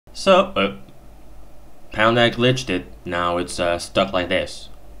So, apparently I glitched it. Now it's stuck like this.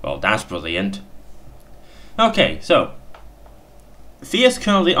 Well, that's brilliant. Okay, so Thea is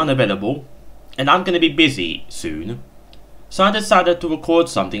currently unavailable, and I'm gonna be busy soon. So I decided to record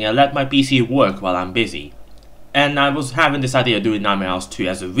something and let my PC work while I'm busy. And I was having this idea of doing Nightmare House 2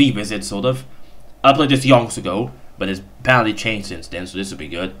 as a revisit, sort of. I played this yonks ago, but it's apparently changed since then, so this will be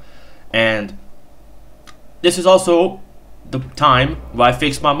good. And this is also the time where I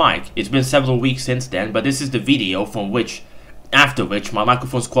fixed my mic. It's been several weeks since then, but this is the video after which my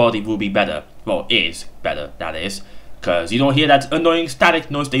microphone's quality will be better. Well, is better, that is. Because you don't hear that annoying static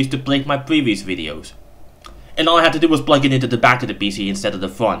noise that used to plague my previous videos. And all I had to do was plug it into the back of the PC instead of the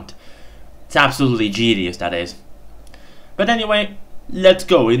front. It's absolutely genius, that is. But anyway, let's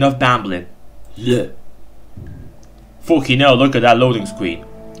go, enough bambling. Yeah. Fucking hell, look at that loading screen.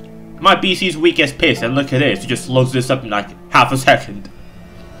 My PC's weak as piss, and look at this, it just loads this up in like half a second.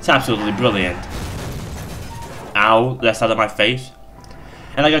 It's absolutely brilliant. Ow, that's out of my face.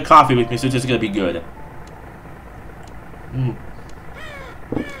 And I got coffee with me, so it's just gonna be good.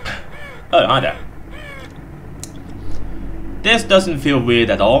 Oh, hi there. This doesn't feel weird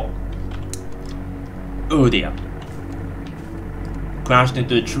at all. Oh dear. Crashed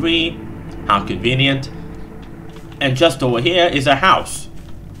into a tree. How convenient. And just over here is a house.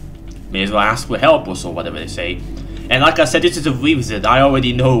 May as well ask for help or so, whatever they say. And like I said, this is a revisit. I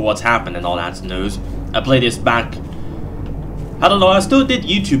already know what's happened and all that news. I played this back. I don't know, I still did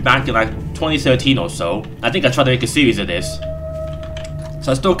YouTube back in like 2013 or so. I think I tried to make a series of this.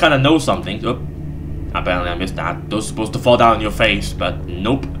 So I still kind of know something. Oh, apparently I missed that. Those are supposed to fall down on your face, but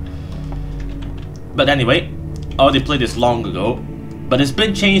nope. But anyway, I already played this long ago. But it's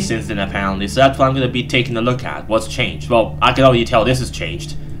been changed since then apparently, so that's what I'm going to be taking a look at. What's changed? Well, I can already tell this has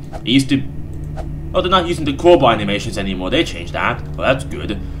changed. It used to... Oh, they're not using the crowbar animations anymore. They changed that. Well, that's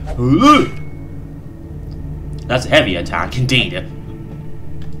good. That's a heavy attack, indeed.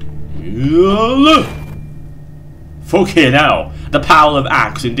 Fucking hell. The power of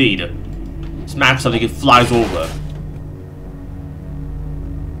axe, indeed. Smack something, it flies over.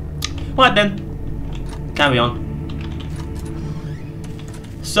 Right then. Carry on.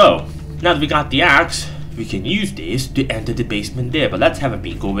 So, now that we got the axe, we can use this to enter the basement there. But let's have a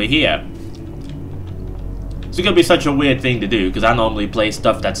peek over here. It's gonna be such a weird thing to do, because I normally play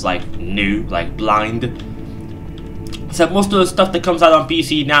stuff that's like new, like blind. Except most of the stuff that comes out on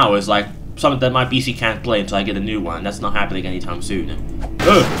PC now is like something that my PC can't play until I get a new one. That's not happening anytime soon.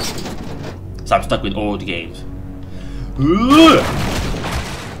 So I'm stuck with old games.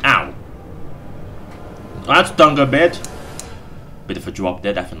 Ow. That stung a bit. Bit of a drop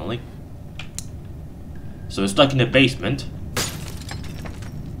there, definitely. So it's stuck in the basement.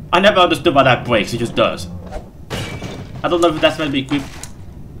 I never understood why that breaks, it just does. I don't know if that's meant to be quick.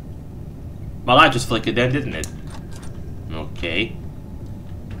 My light just flickered then, didn't it? Okay.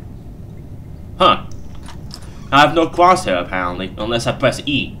 Huh. I have no crosshair apparently, unless I press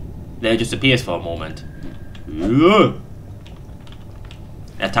E. Then it just appears for a moment.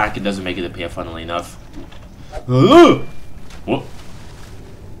 Attacking doesn't make it appear funnily enough. Whoop.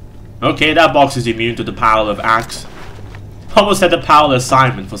 Okay, that box is immune to the power of axe. Almost had the power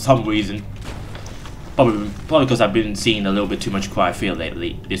assignment for some reason. Probably because I've been seeing a little bit too much Cry Fear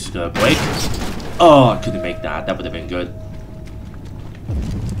lately. This is gonna break. Oh, I couldn't make that. That would have been good.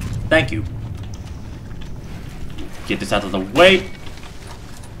 Thank you. Get this out of the way.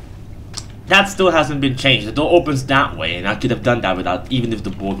 That still hasn't been changed. The door opens that way, and I could have done that without, even if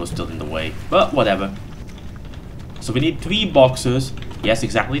the board was still in the way. But whatever. So we need 3 boxes. Yes,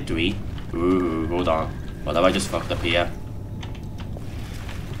 exactly 3. Ooh, hold on. What have I just fucked up here?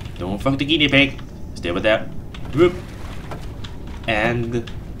 Don't fuck the guinea pig. Stay over there. Whoop.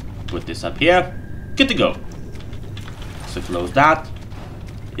 And put this up here. Good to go. So close that.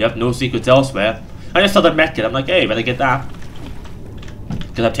 Yep, no secrets elsewhere. I just saw the medkit. I'm like, hey, better get that.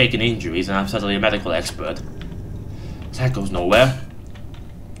 Because I've taken injuries and I'm suddenly a medical expert. That goes nowhere.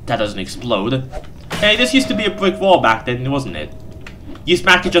 That doesn't explode. Hey, this used to be a brick wall back then, wasn't it? You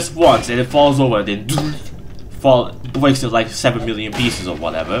smack it just once and it falls over and then breaks into like 7 million pieces or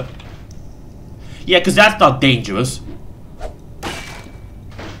whatever. Yeah, because that's not dangerous.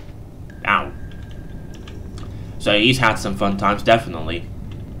 Ow. So he's had some fun times, definitely.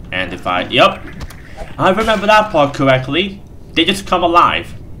 And if yep. I remember that part correctly. They just come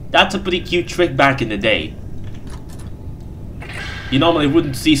alive. That's a pretty cute trick back in the day. You normally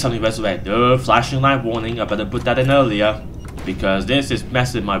wouldn't see something resurrect. Flashing light warning, I better put that in earlier. Because this is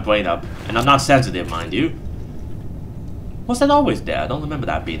messing my brain up. And I'm not sensitive, mind you. Was that always there? I don't remember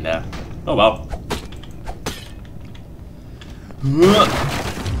that being there. Oh well.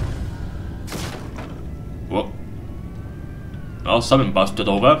 Well, something busted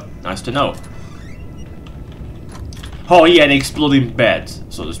over. Nice to know. Oh yeah, the exploding beds,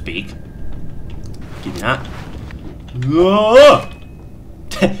 so to speak. Give me that. Whoa!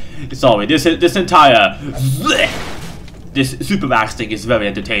 Sorry, this entire this super axe thing is very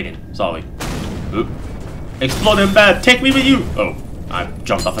entertaining. Sorry. Oop. Exploding bed, take me with you! Oh, I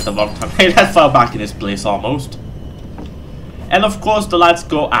jumped off at the wrong time. Hey, that fell back in its place almost. And of course the lights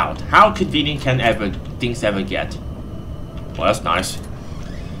go out. How convenient can things ever get? Well, that's nice.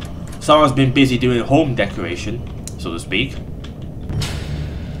 Someone's been busy doing home decoration, so to speak.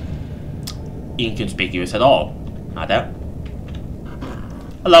 Inconspicuous at all. Hi there.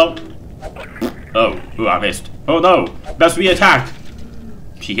 Hello. Oh, I missed. Oh no, best we attack.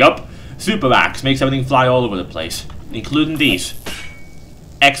 Yup. Super axe makes everything fly all over the place, including these.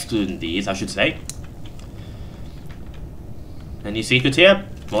 Excluding these, I should say. Any secrets here?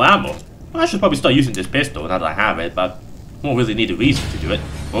 More ammo. Well, I should probably start using this pistol now that I have it, but I won't really need a reason to do it.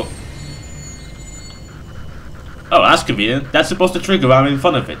 Oh, that's convenient. That's supposed to trigger when I'm in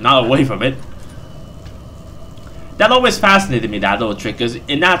front of it, not away from it. That always fascinated me, that little trick, because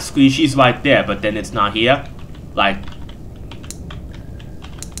in that screen she's right there, but then it's not here. Like...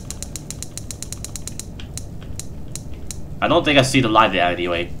 I don't think I see the light there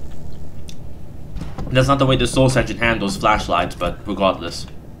anyway. That's not the way the Source Engine handles flashlights, but regardless.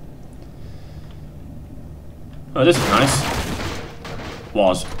 Oh, this is nice.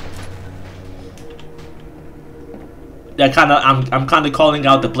 Was. I'm kind of calling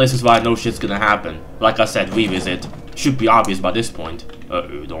out the places where I know shit's gonna happen. Like I said, revisit. Should be obvious by this point.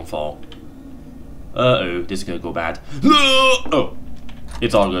 Uh-oh, don't fall. Uh-oh, this is gonna go bad. Oh,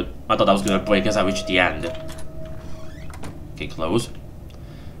 it's all good. I thought I was gonna break as I reached the end. Okay, close.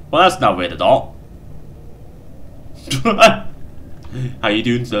 Well, that's not weird at all. How you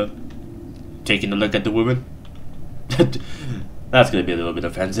doing, sir? Taking a look at the woman? That's gonna be a little bit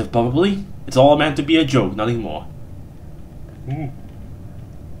offensive, probably. It's all meant to be a joke, nothing more.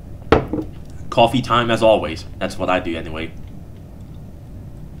 Coffee time as always. That's what I do anyway.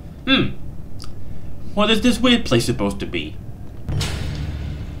 What is this weird place supposed to be?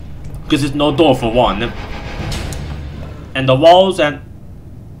 Because there's no door for one. And the walls and...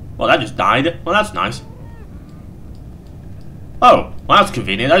 Well, that just died. Well, that's nice. Oh, well, that's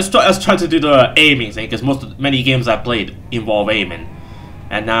convenient. I was trying to do the aiming thing because many games I played involve aiming.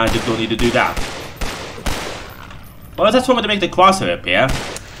 And now I just don't need to do that. Well, that's one way to make the crosshair appear.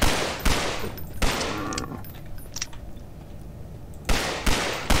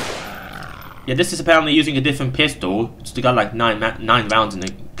 Yeah, this is apparently using a different pistol. It's got like 9 rounds in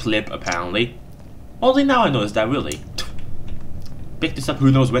the clip, apparently. Only now I noticed that, really. Picked this up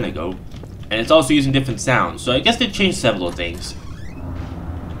who knows when ago. And it's also using different sounds, so I guess they changed several things.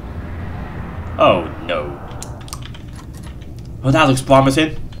 Oh, no. Oh, that looks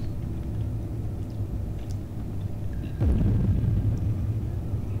promising.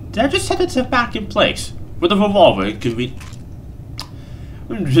 Did I just set itself back in place? With a revolver, it could be...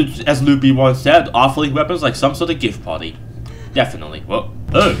 As Rooby once said, offering weapons like some sort of gift party. Definitely. Well,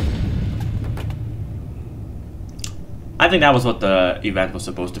 oh! I think that was what the event was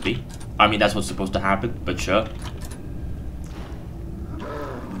supposed to be. I mean, that's what's supposed to happen, but sure.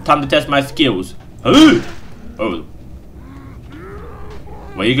 Time to test my skills. Oh! Oh.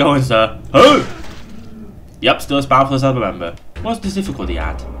 Where you going, sir? Oh! Yep, still as powerful as I remember. What's this difficulty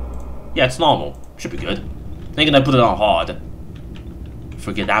at? Yeah, it's normal. Should be good. Thinking I put it on hard.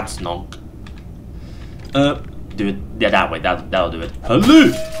 Forget that, snonk. Do it. Yeah, that way. That'll do it.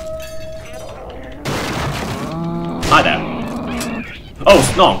 Hello! Hi there. Oh,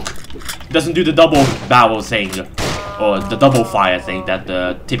 snonk. Doesn't do the double barrel thing. Or the double fire thing that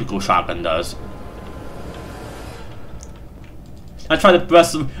the typical shotgun does. I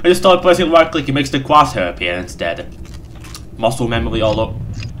just started pressing right click, it makes the crosshair appear instead. Muscle memory all up.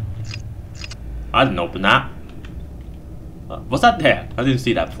 I didn't open that. What's that there? I didn't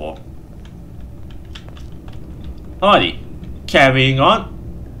see that before. Alrighty. Carrying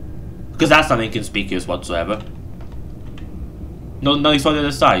on. Because that's not inconspicuous whatsoever. No, nothing's on the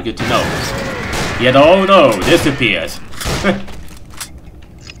other side. Good to know. Yet, oh no, disappears.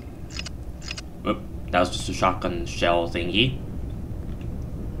 Oop, that was just a shotgun shell thingy.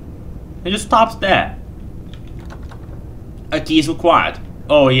 It just stops there. A key is required.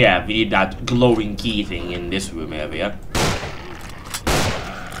 Oh yeah, we need that glowing key thing in this room area.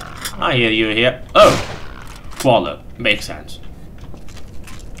 I hear you here. Oh! Crawler. Makes sense.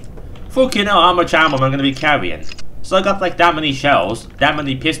 Fucking hell, how much ammo am I gonna be carrying? So I got like that many shells, that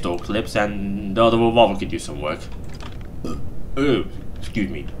many pistol clips, and the other revolver could do some work. Oh, excuse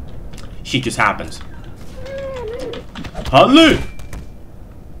me. Shit just happens. Hello!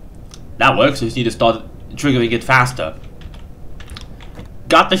 That works, so you just need to start triggering it faster.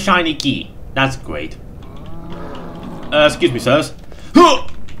 Got the shiny key. That's great. Excuse me, sirs. Oh,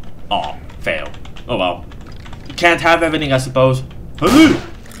 fail. Oh well. Can't have everything, I suppose. Hello!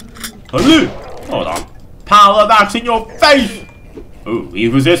 Hello! Hold on. Power axe in your face! Oh, he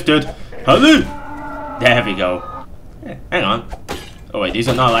resisted. Hello! There we go. Yeah, hang on. Oh wait, these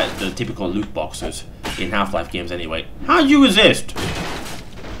are not like the typical loot boxes in Half-Life games anyway. How'd you resist?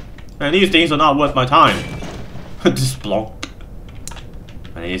 Man, these things are not worth my time. Just blonk.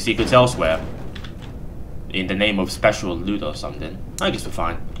 And any secrets elsewhere. In the name of special loot or something. I guess we're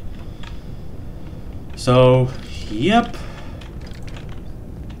fine. So, yep.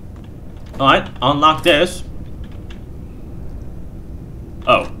 Alright, unlock this.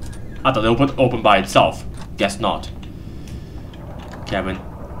 Oh, I thought it would open by itself. Guess not. Kevin.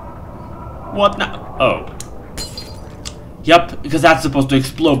 What now? Oh. Yep, because that's supposed to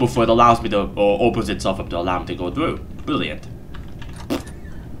explode before it allows me to, or opens itself up to allow me to go through. Brilliant.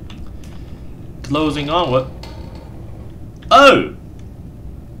 Closing onward. Oh!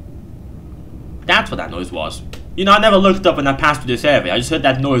 That's what that noise was. You know, I never looked up when I passed through this area. I just heard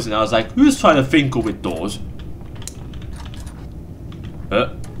that noise and I was like, who's trying to finkle with doors?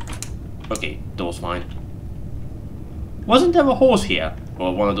 Okay, door's fine. Wasn't there a horse here?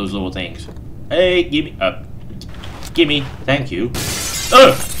 Or one of those little things? Hey, gimme. Gimme. Thank you.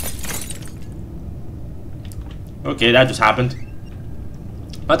 Okay, that just happened.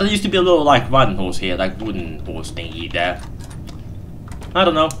 But there used to be a little, like, riding horse here, like, wooden horse thingy there. I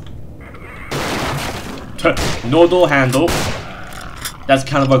don't know. No door handle. That's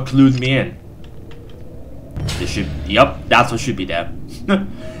kind of what clued me in. This should, yep, that's what should be there.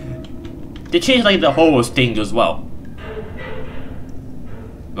 They changed like the horse thing as well.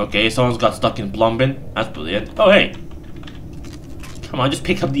 Okay, someone's got stuck in plumbing. That's brilliant. Oh hey, come on, just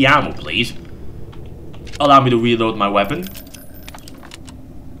pick up the ammo, please. Allow me to reload my weapon.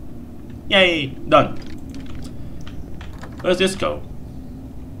 Yay, done. Where's this go?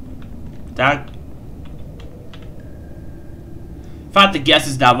 That. If I had to guess,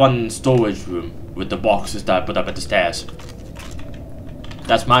 it's that one storage room with the boxes that I put up at the stairs.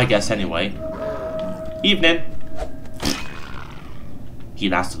 That's my guess anyway. Evening. He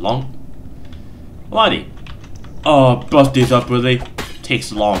lasted long. Alrighty. Oh, bust these up really.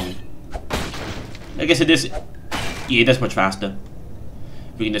 Takes long. I guess it is. Yeah, that's much faster.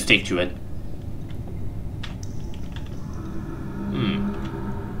 We can just take to it.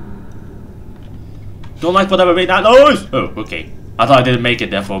 Don't like whatever made that noise! Oh, okay. I thought I didn't make it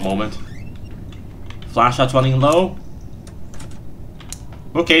there for a moment. Flashlight's running low.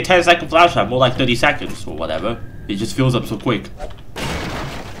 Okay, 10-second flashlight, more like 30 seconds or whatever. It just fills up so quick.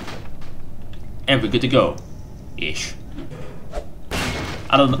 And we're good to go. Ish.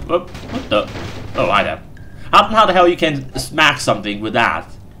 I don't know. What the? Oh, hi there. I don't know how the hell you can smack something with that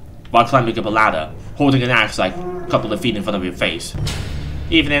while climbing up a ladder, holding an axe like a couple of feet in front of your face.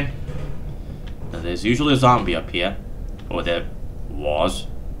 Evening. Now, there's usually a zombie up here. Or there was.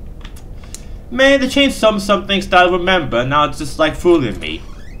 Man, they changed some things that I remember, now it's just like fooling me.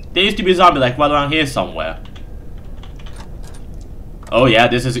 There used to be a zombie like right around here somewhere. Oh yeah,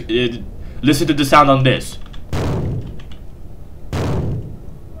 this is listen to the sound on this.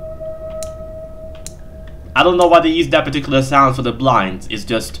 I don't know why they used that particular sound for the blinds. It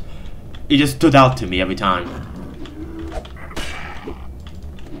just stood out to me every time.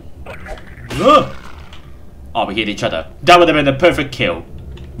 Ugh. Oh, we hit each other. That would have been a perfect kill.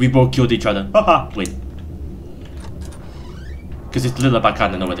 We both killed each other. Haha, win. Because it's little, I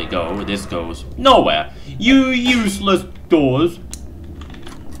kind of know where they go. This goes nowhere. You useless doors.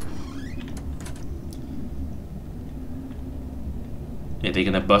 Yeah, they're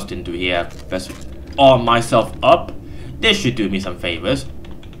gonna bust into here. Best arm myself up. This should do me some favors.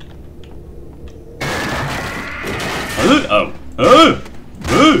 Oh.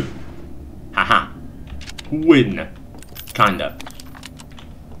 Haha. Win. Kinda.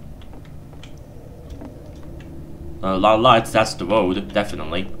 A lot of lights, that's the road,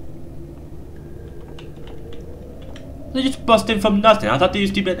 definitely. They just bust in from nothing. I thought there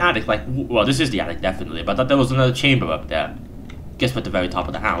used to be an attic, like, well, this is the attic, definitely, but I thought there was another chamber up there. Guess at the very top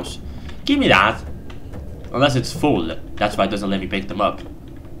of the house. Give me that. Unless it's full, that's why it doesn't let me pick them up.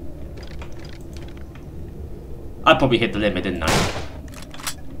 I probably hit the limit, didn't I?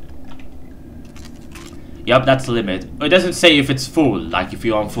 Yup, that's the limit. It doesn't say if it's full, like if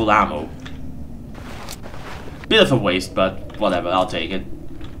you're on full ammo. Bit of a waste, but whatever, I'll take it.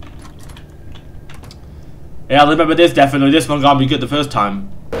 Yeah, I remember this definitely. This one got me good the first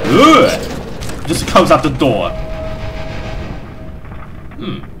time. Ugh! Just comes out the door.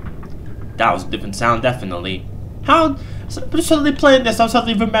 That was a different sound, definitely. How? Suddenly playing this, I'm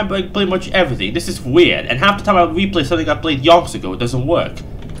suddenly remembering pretty much everything. This is weird, and half the time I replay something I played yonks ago, it doesn't work.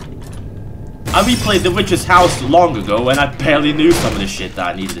 I replayed The Witch's House long ago, and I barely knew some of the shit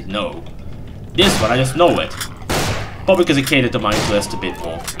that I needed to know. This one, I just know it. Probably because it catered to my interest a bit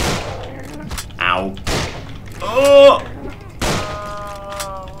more. Ow. Oh!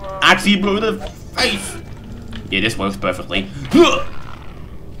 Actually blew the face! Yeah, this works perfectly.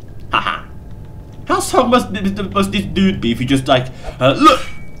 Haha. How strong must this dude be if he just like, look!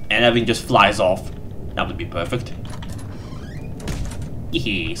 And everything just flies off? That would be perfect.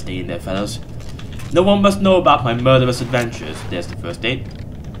 Hehe, stay in there, fellas. No one must know about my murderous adventures. There's the first date.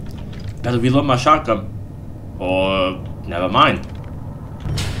 Better reload my shotgun. Or, never mind.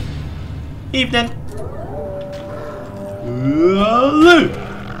 Evening.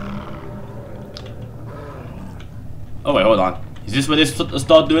 Oh wait, hold on. Is this where they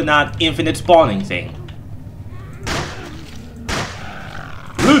start doing that infinite spawning thing?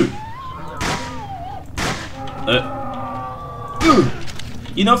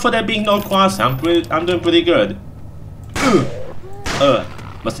 You know, for there being no cross, I'm doing pretty good.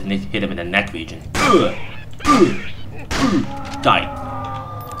 Must have hit him in the neck region. Die.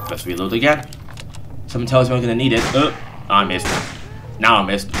 Let's reload again. Someone tells me I'm gonna need it. I missed. Now I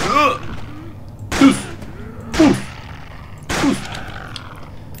missed.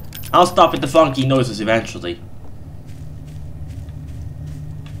 I'll stop at the funky noises eventually.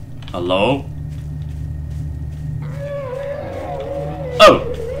 Hello? Oh!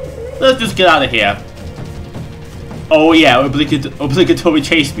 Let's just get out of here. Oh yeah, obligatory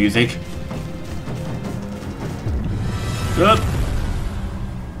chase music.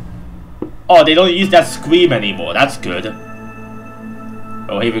 Oh, they don't use that scream anymore. That's good.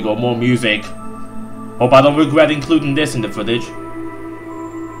 Oh, here we go. More music. Hope I don't regret including this in the footage.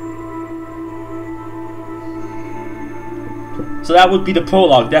 So that would be the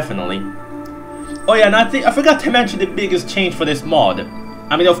prologue, definitely. Oh yeah, and I forgot to mention the biggest change for this mod.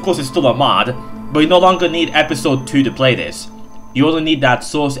 I mean, of course it's still a mod, but you no longer need episode 2 to play this. You only need that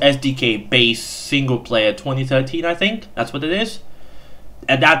Source SDK base single player 2013, I think. That's what it is.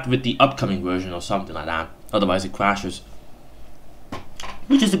 And that with the upcoming version or something like that. Otherwise it crashes.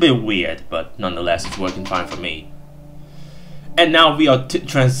 Which is a bit weird, but nonetheless it's working fine for me. And now we are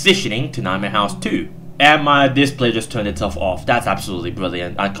transitioning to Nightmare House 2. And my display just turned itself off. That's absolutely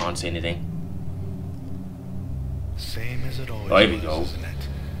brilliant. I can't say anything. Same as it always here we go. Isn't it?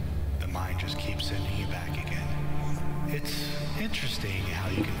 The mind just keeps sending you back again. It's interesting how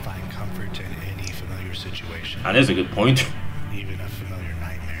you can find comfort in any familiar situation. That is a good point. Even a familiar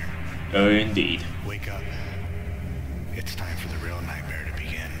nightmare. Oh, indeed. Wake up. It's time for the real nightmare to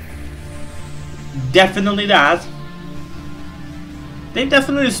begin. Definitely that. They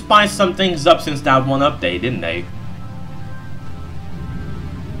definitely spiced some things up since that one update, didn't they?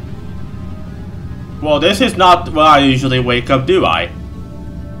 Well, this is not where I usually wake up, do I?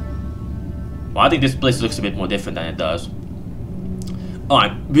 Well, I think this place looks a bit more different than it does.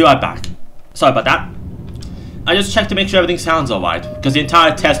 Alright, be right back. Sorry about that. I just checked to make sure everything sounds alright, because the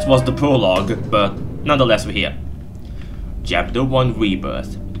entire test was the prologue, but nonetheless we're here. Chapter 1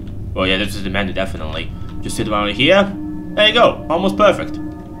 Rebirth. Well, yeah, this is the menu, definitely. Just sit around here. There you go, almost perfect.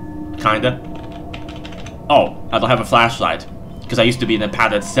 Kinda. Oh, I don't have a flashlight, because I used to be in the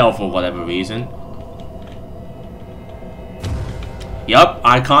pad itself for whatever reason. Yup,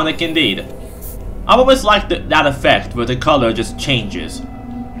 iconic indeed. I've always liked that effect where the color just changes.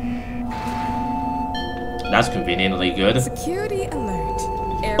 That's conveniently good. Security alert.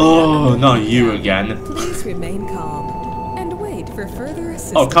 Oh, not you again. Please remain calm and wait for further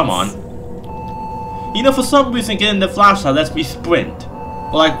assistance. Oh, come on. You know, for some reason getting the flashlight lets me sprint.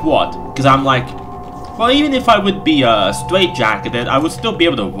 Like what? Because I'm like... Well, even if I would be straitjacketed, I would still be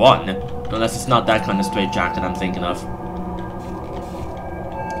able to run. Unless it's not that kind of straitjacket I'm thinking of.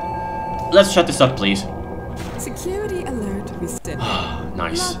 Let's shut this up, please. Security alert rescinded.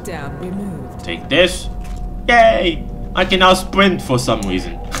 Nice. Lockdown removed. Take this. Yay! I can now sprint for some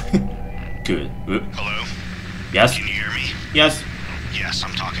reason. Good. Hello? Yes? Can you hear me? Yes. Yes,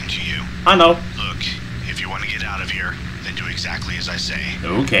 I'm talking to you. I know. Look, if you want to get out of here, then do exactly as I say.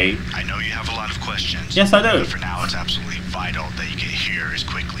 Okay. I know you have a lot of questions. Yes, I do. But for now, it's absolutely vital that you get here as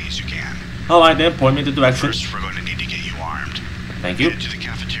quickly as you can. Alright then, point me in the direction. First, we're going to need to get you armed. Thank you. Head to the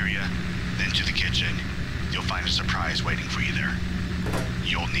cafeteria, then to the kitchen. You'll find a surprise waiting for you there.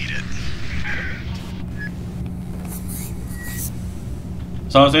 You'll need it.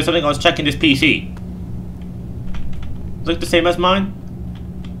 So I was doing something, I was checking this PC. Look the same as mine?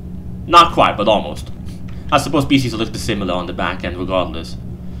 Not quite, but almost. I suppose PCs look similar on the back end regardless.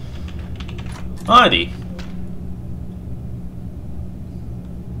 Alrighty.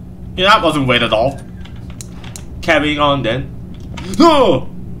 Yeah, that wasn't weird at all. Carrying on then. Oh!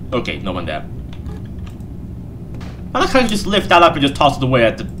 Okay, no one there. I like how you just lift that up and just toss it away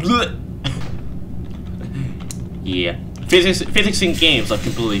at the... Yeah. Physics in games are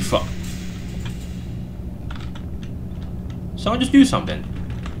completely fucked. Someone just do something.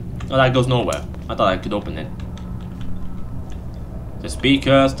 Oh, that goes nowhere. I thought I could open it. The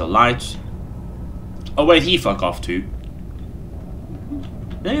speakers, the lights. Oh wait, he fuck off too.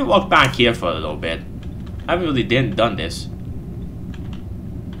 Let me walk back here for a little bit. I haven't really done this.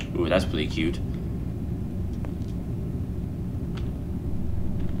 Ooh, that's pretty cute.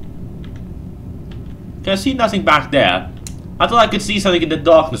 Can I see nothing back there? I thought I could see something in the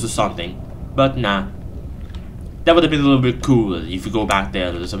darkness or something. But nah. That would have been a little bit cooler if you go back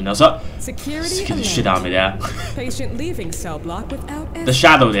there. There's something else. Security Scared the shit out of me there. Patient leaving cell block without The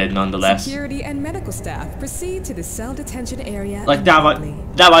shadow did nonetheless. Security and medical staff proceed to the cell detention area. Like that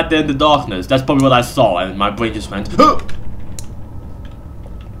right there in the darkness. That's probably what I saw, and my brain just went. Huh!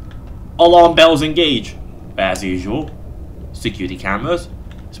 Alarm bells engage, as usual. Security cameras.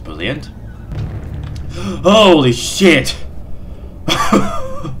 It's brilliant. Holy shit!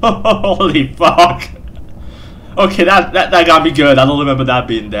 Holy fuck! Okay, that got me good. I don't remember that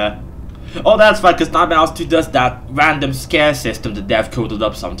being there. Oh, that's right, because Nightmare House 2 does that random scare system that Dev coded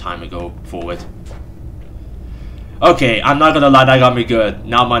up some time ago for it. Okay, I'm not gonna lie, that got me good.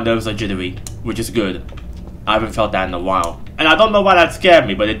 Now my nerves are jittery, which is good. I haven't felt that in a while. And I don't know why that scared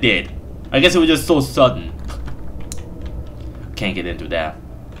me, but it did. I guess it was just so sudden. Can't get into that.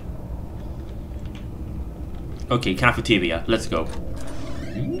 Okay, cafeteria. Let's go.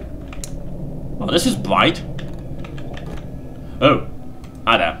 Oh, this is bright. Oh,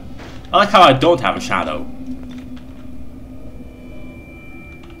 hi there. I like how I don't have a shadow.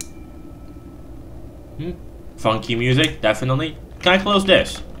 Funky music, definitely. Can I close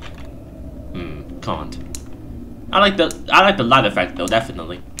this? Can't. I like the light effect though,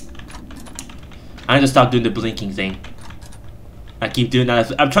 definitely. I need to stop doing the blinking thing. I keep doing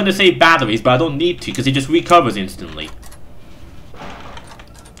that. I'm trying to save batteries, but I don't need to because it just recovers instantly.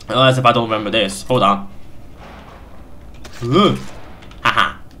 Unless if I don't remember this. Hold on.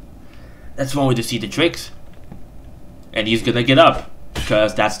 Haha. That's one way to see the tricks. And he's gonna get up.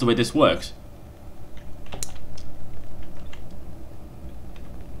 Because that's the way this works.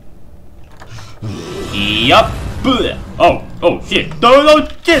 Yup. Oh shit. No,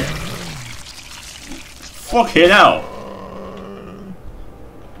 shit. Fucking hell.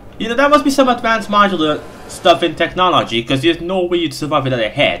 You know, that must be some advanced modular stuff in technology, because there's no way you'd survive without a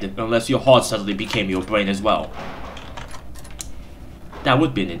head unless your heart suddenly became your brain as well. That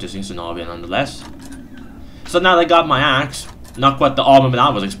would be an interesting scenario nonetheless. So now that I got my axe, not quite the armament I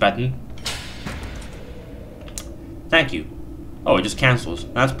was expecting. Thank you. Oh, it just cancels.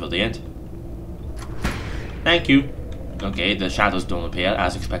 That's brilliant. Thank you. Okay, the shadows don't appear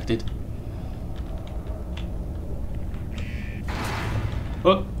as expected.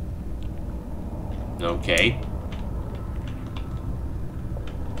 Oh. Okay.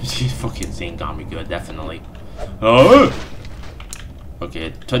 This fucking thing got me good, definitely. Oh!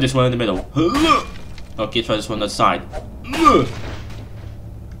 Okay, try this one in the middle. Okay, try this one on the side.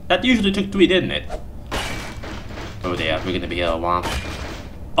 That usually took 3, didn't it? Oh dear, we're gonna be here a while.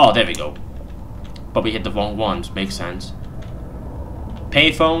 Oh, there we go. But we hit the wrong ones, makes sense.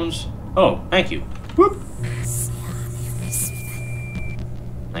 Payphones. Oh, thank you. Whoop.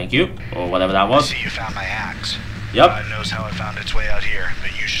 Thank you, or whatever that was. I see you found my axe. Yep. God knows how it found its way out here,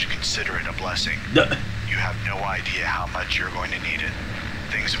 but you should consider it a blessing. You have no idea how much you're going to need it.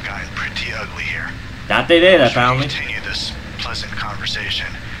 Things have gotten pretty ugly here. That they did, apparently. Continue this pleasant conversation,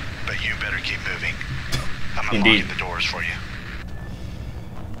 but you better keep moving. I'm Indeed. unlocking the doors for you.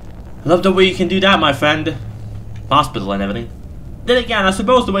 Love the way you can do that, my friend. Hospital and everything. Then again, I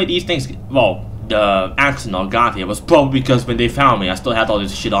suppose the way these things, well, the axe and all got here was probably because when they found me, I still had all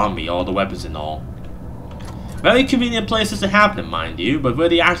this shit on me, all the weapons and all. Very convenient places to have them, mind you, but where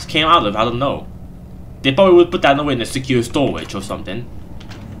the axe came out of, I don't know. They probably would put that away in a secure storage or something.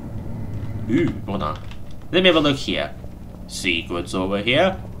 Ooh, hold on. Let me have a look here. Secrets over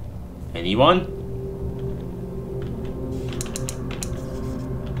here. Anyone?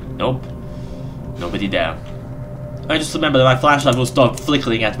 Nope. Nobody there. I just remember that my flashlight will start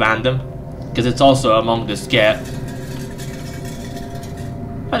flickering at random. Because it's also among the scare.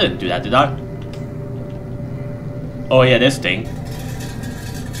 I didn't do that, did I? Oh yeah, this thing.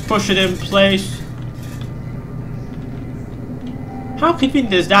 Push it in place. How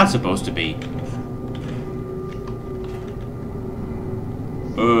convenient is that supposed to be?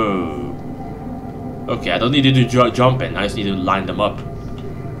 Oh. Okay, I don't need to do jumping. I just need to line them up.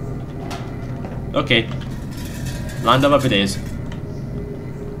 Okay. Line them up it is.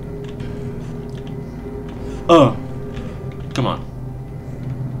 Oh. Come on.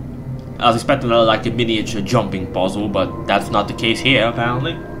 I was expecting like a miniature jumping puzzle, but that's not the case here,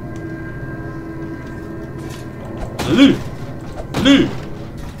 apparently.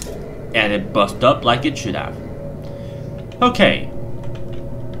 And it bust up like it should have. Okay.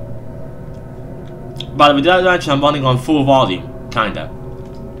 By the way, did I mention I'm running on full volume? Kinda.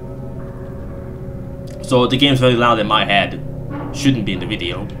 So the game's very loud in my head. Shouldn't be in the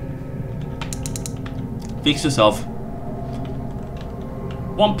video. Fix yourself.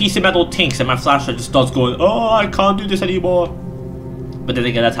 One piece of metal tinks and my flashlight just starts going, oh, I can't do this anymore. But then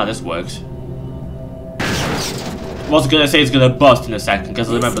again, that's how this works. I was gonna say it's gonna bust in a second because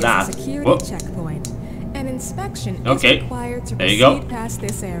I remember that. This is a security checkpoint. An inspection is required to proceed past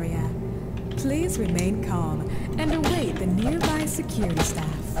this area. Please remain calm and await the nearby security staff.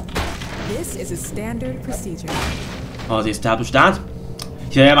 This is a standard procedure. Oh, they established that?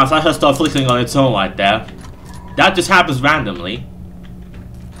 Yeah, my flashlight started flickering on its own right there. That just happens randomly.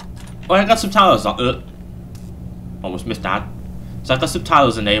 Oh, I got subtitles on. Almost missed that. So I got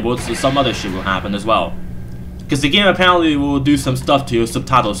subtitles enabled, so some other shit will happen as well. Because the game apparently will do some stuff to your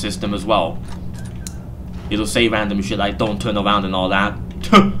subtitle system as well. It'll say random shit like don't turn around and all that.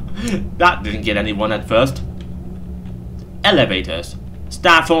 That didn't get anyone at first. Elevators.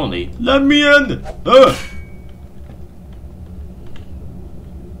 Staff only. Let me in!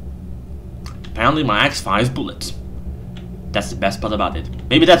 Apparently my axe fires bullets. That's the best part about it.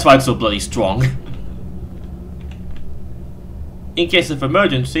 Maybe that's why it's so bloody strong. In case of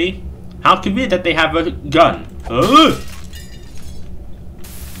emergency, how convenient that they have a gun.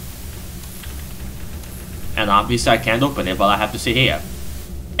 And obviously I can't open it, but I have to sit here.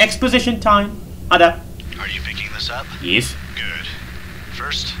 Exposition time. Ada. Are you picking this up? Yes. Good.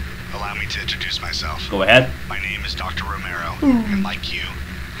 First, allow me to introduce myself. Go ahead. My name is Dr. Romero, and like you,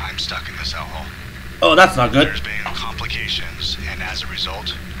 I'm stuck in this hellhole. Oh, that's not good. There's been complications, and as a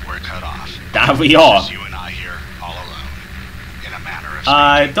result, we're cut off. That we are. Just you and I here, all alone, in a manner of speaking.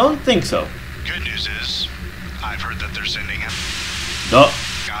 I don't think so. Good news is, I've heard that they're sending him. No.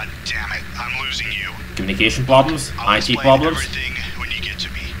 God damn it, I'm losing you. Communication problems? I'll IT explain problems? everything when you get to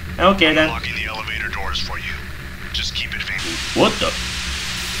me. Okay I'm then. unlocking the elevator doors for you. Just keep it fancy. What the?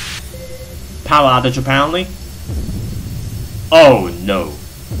 Power outage apparently? Oh no.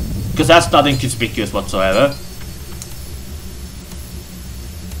 Because that's not inconspicuous whatsoever.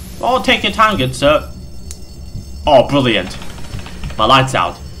 Oh, take your time, good sir. Oh, brilliant. My light's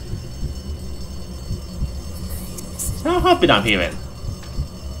out. How happy I'm hearing.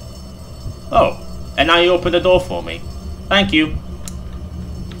 Oh, and now you open the door for me. Thank you.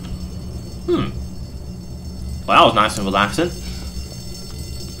 Well, that was nice and relaxing.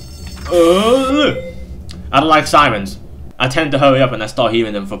 I don't like sirens. I tend to hurry up and I start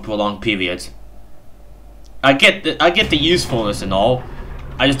hearing them for prolonged periods. I get the usefulness and all.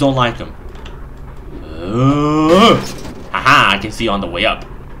 I just don't like them. Haha, I can see on the way up.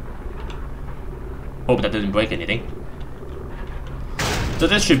 Hope that didn't break anything. So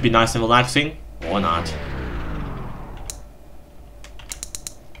this should be nice and relaxing, or not.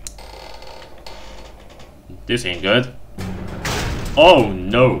 This ain't good. Oh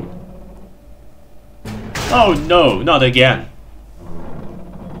no. Oh no, not again.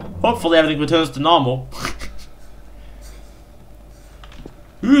 Hopefully everything returns to normal.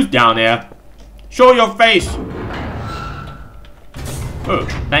 Who's down there? Show your face! Oh,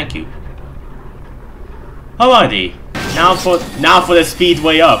 thank you. Alrighty. Now for the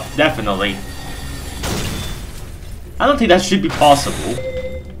speedway up, definitely. I don't think that should be possible.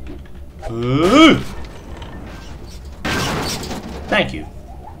 Thank you.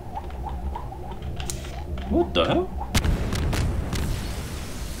 What the hell?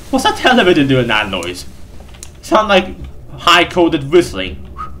 What's that elevator doing that noise? Sound like high-coded whistling.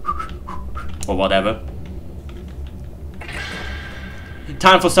 Or whatever.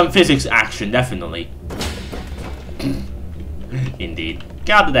 Time for some physics action, definitely. Indeed.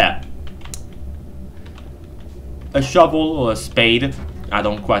 Get out of there. A shovel or a spade? I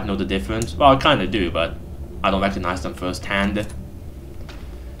don't quite know the difference. Well, I kinda do, but I don't recognize them firsthand.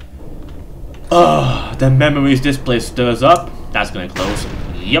 Oh, the memories this place stirs up. That's gonna close.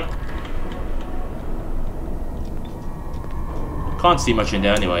 Yep. Can't see much in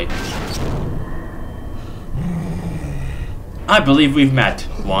there anyway. I believe we've met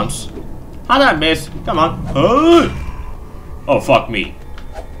once. How did I miss? Come on. Oh, fuck me.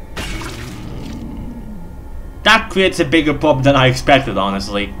 That creates a bigger problem than I expected,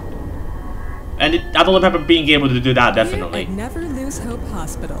 honestly. And I don't remember being able to do that, definitely. Here at Never Lose Hope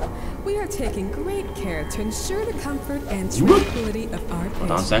Hospital, we are taking great care to ensure the comfort and tranquility of our patients.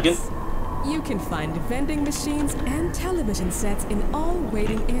 Hold on a second. You can find vending machines and television sets in all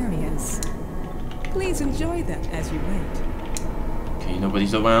waiting areas. Please enjoy them as you wait. Okay,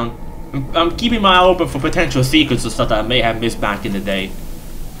 nobody's around. I'm keeping my eye open for potential secrets or stuff that I may have missed back in the day.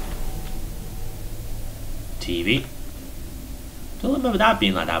 TV. Don't remember that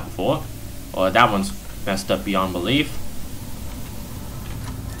being like that before. Or that one's messed up beyond belief.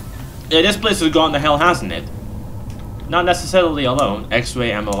 Yeah, this place has gone to hell, hasn't it? Not necessarily alone. X-ray,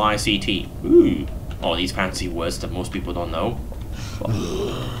 MRI, CT. Ooh. All these fancy words that most people don't know.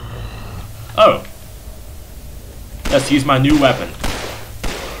 Oh. Let's use my new weapon.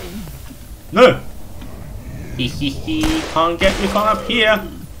 No. Hee hee hee. Can't get me from up here.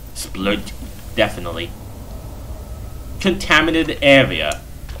 Splurge. Definitely. Contaminated area.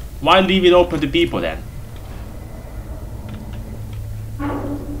 Why leave it open to people then?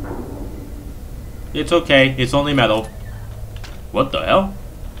 It's okay, it's only metal. What the hell?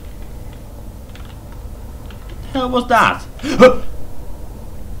 The hell was that?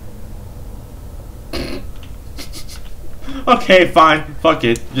 Okay, fine, fuck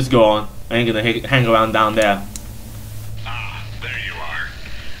it, just go on. I ain't gonna hang around down there. Ah, there you are.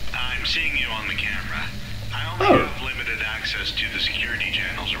 I'm seeing you on the camera. I only have limited access to the security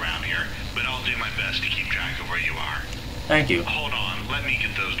channels around here, but I'll do my best to keep track of where you are. Thank you. Hold on, let me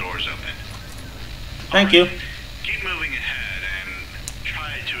get those doors open. Thank you. Keep moving ahead and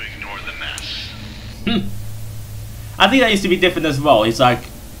try to ignore the mess. I think that used to be different as well. It's like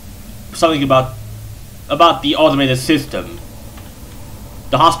something about the automated system.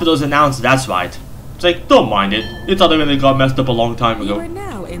 The hospital's announced, that's right. It's like, don't mind it. It's automated got messed up a long time ago. You are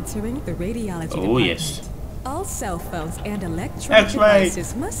now entering the radiology department. Oh yes. All cell phones and electronic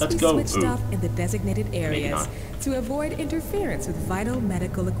devices must be switched off in the designated areas to avoid interference with vital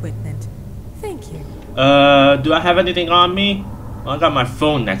medical equipment. Thank you. Do I have anything on me? Well, I got my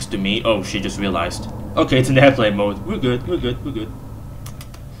phone next to me. Oh, she just realized. Okay, it's in airplane mode. We're good, we're good, we're good.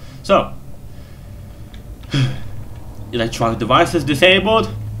 So. Electronic devices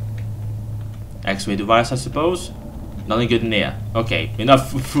disabled. X-ray device, I suppose. Nothing good in there. Okay,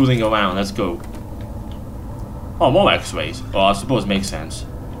 enough fooling around. Let's go. Oh, more X-rays. Oh, I suppose it makes sense.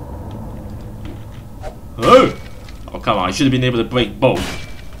 Oh! Oh, come on. I should have been able to break both.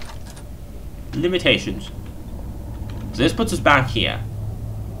 Limitations. So this puts us back here.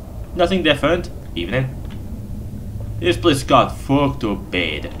 Nothing different. Evening. This place got fucked to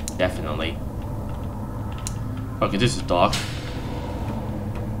bed. Definitely. Okay, this is dark.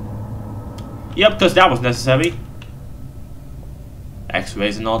 Yep, because that was necessary.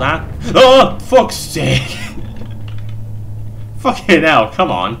 X-rays and all that. Oh, fuck's sake! Fucking hell, come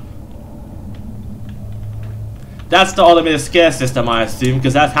on. That's the automated scare system, I assume,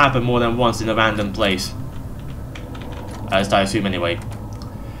 because that's happened more than once in a random place. At least I assume anyway.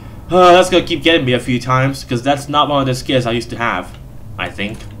 That's gonna keep getting me a few times, because that's not one of the scares I used to have, I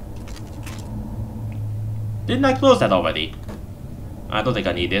think. Didn't I close that already? I don't think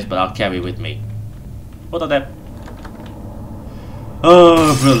I need this, but I'll carry it with me. What are they?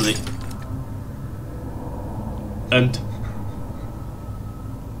 Oh, really? And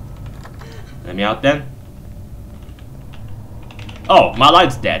let me out then. Oh, my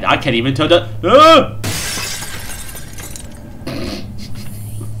light's dead. I can't even turn the.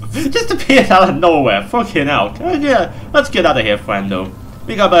 Just appeared out of nowhere. Fucking hell. Yeah, let's get out of here, friendo.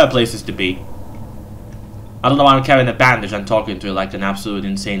 We got better places to be. I don't know why I'm carrying a bandage and talking to like an absolute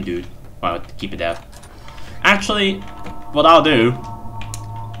insane dude. Well, keep it there. Actually, what I'll do,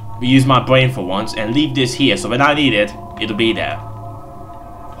 we use my brain for once and leave this here, so when I need it, it'll be there.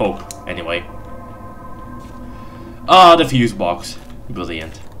 Hope, anyway. Oh, the fuse box.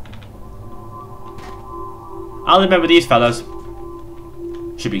 Brilliant. I'll remember these fellas.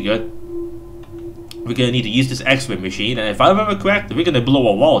 Should be good. We're gonna need to use this X-ray machine, and if I remember correctly, we're gonna blow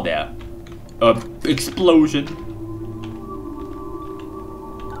a wall there. Explosion.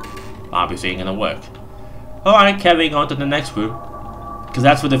 Obviously ain't gonna work. Alright, carrying on to the next room. Because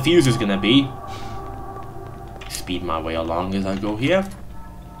that's where the fuse is gonna be. Speed my way along as I go here.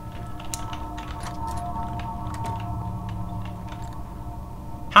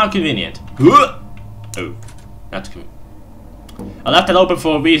 How convenient. Oh, that's convenient. I left it open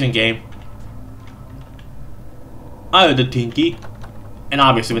for a reason, game. I heard the tinky. And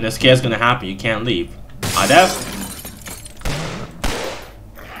obviously when the scare's gonna happen, you can't leave. Are there?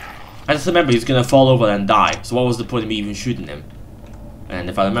 I just remember he's gonna fall over and die. So what was the point of me even shooting him? And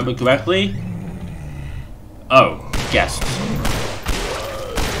if I remember correctly... Oh, guests.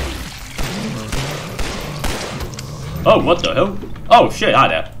 Oh, what the hell? Oh shit, hi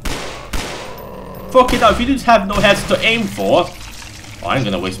there. Fuck it up, if you just have no heads to aim for. Oh, I ain't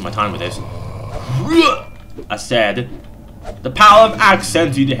gonna waste my time with this. I said, the power of axe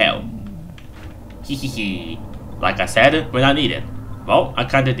sends you to hell. Hehehe. Like I said, when I need it. Well, I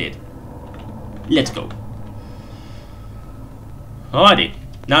kinda did. Let's go. Alrighty.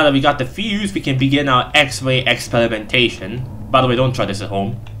 Now that we got the fuse, we can begin our X-ray experimentation. By the way, don't try this at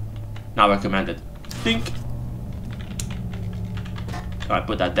home. Not recommended. Think. Alright,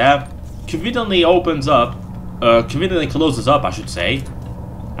 put that there. Conveniently opens up. Conveniently closes up, I should say.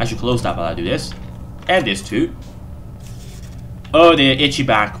 I should close that while I do this. And this too. Oh dear, itchy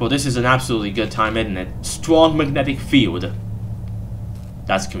back. Well, this is an absolutely good time, isn't it? Strong magnetic field.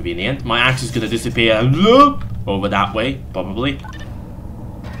 That's convenient. My axe is gonna disappear over that way, probably.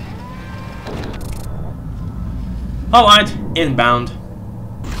 Alright, inbound.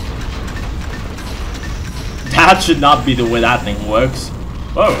 That should not be the way that thing works.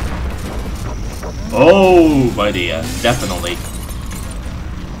 Oh. Oh, my dear. Definitely.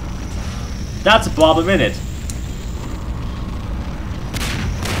 That's a problem, isn't it?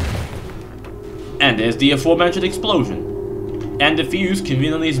 And there's the aforementioned explosion. And the fuse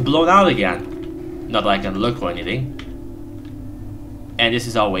conveniently is blown out again. Not that I can look or anything. And this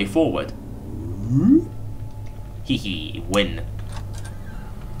is our way forward. Hehe, win.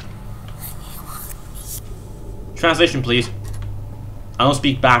 Translation, please. I don't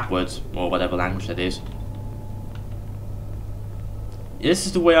speak backwards, or whatever language that is. This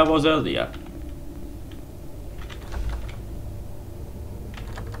is the way I was earlier.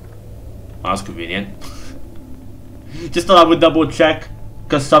 That's convenient. Just thought I would double check,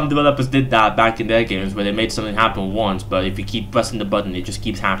 because some developers did that back in their games where they made something happen once, but if you keep pressing the button, it just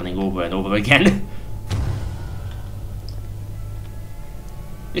keeps happening over and over again.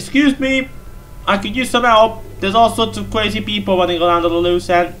 Excuse me, I could use some help. There's all sorts of crazy people running around on the loose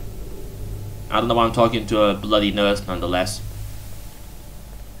end. I don't know why I'm talking to a bloody nurse nonetheless.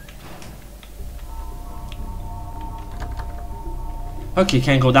 Okay,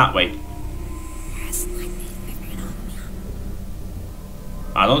 can't go that way.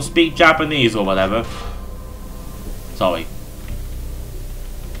 I don't speak Japanese or whatever. Sorry.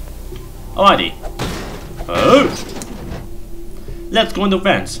 Alrighty. Oh! Let's go in the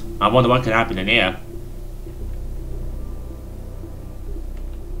vents. I wonder what can happen in here.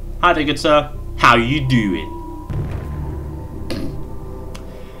 Hi there, good sir. How you doing?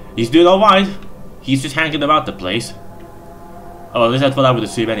 He's doing alright. He's just hanging about the place. Oh, at least that's what I would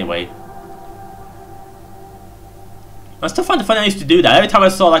assume anyway. I still find it funny I used to do that. Every time I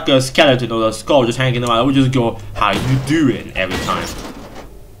saw like a skeleton or a skull just hanging around, I would just go, how you doing? Every time.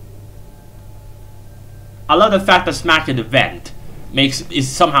 I love the fact that smacking the vent is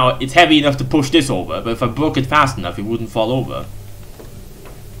somehow, it's heavy enough to push this over, but if I broke it fast enough, it wouldn't fall over.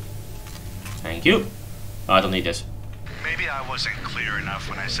 Thank you. Oh, I don't need this. Maybe I wasn't clear enough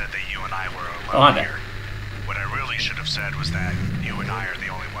when I said that you and I were alone here. What I really should have said was that you and I are the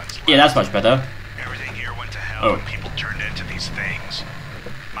only ones left. Yeah, that's much better. Everything here went to hell and people turned into these things.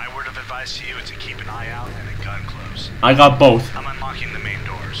 My word of advice to you is to keep an eye out and a gun close. I got both. I'm unlocking the main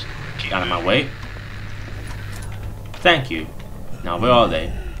doors. Keep out of my way. Thank you. Now, where are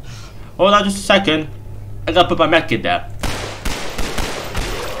they? Hold on just a second. I gotta put my medkit there.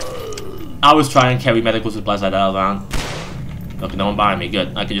 I was trying to carry medical supplies like that around. Look, no one behind me.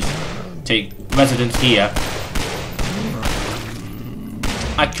 Good. I can just take residence here.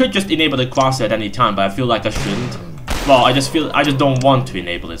 I could just enable the crosshair at any time, but I feel like I shouldn't. Well, I just don't want to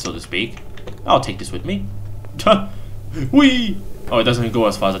enable it, so to speak. I'll take this with me. Whee! Oh, it doesn't go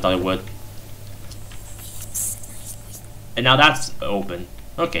as far as I thought it would. And now that's open.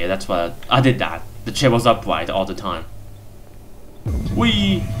 Okay, that's what I did that. The chair was upright all the time.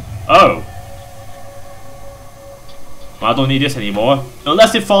 Whee! Oh. Well, I don't need this anymore.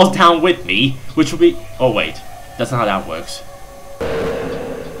 Unless it falls down with me, which will be... Oh, wait. That's not how that works.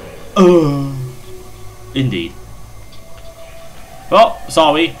 Indeed. Well,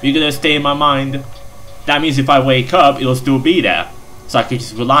 sorry. You're gonna stay in my mind. That means if I wake up, it'll still be there. So I can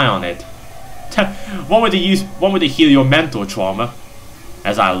just rely on it. One way to heal your mental trauma.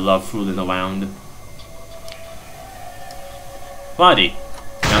 As I love fooling around. Righty.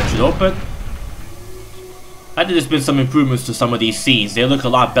 Now it should open. I think there's been some improvements to some of these scenes. They look a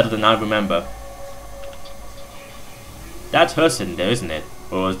lot better than I remember. That's her sitting there, isn't it?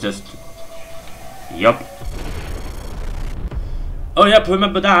 Or it's just... Yup. Oh, yep,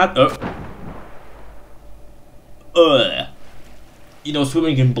 remember that. You know,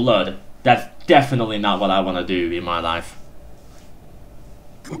 swimming in blood. That's definitely not what I want to do in my life.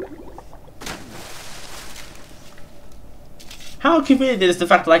 How convenient is the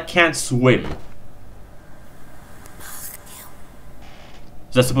fact that I can't swim?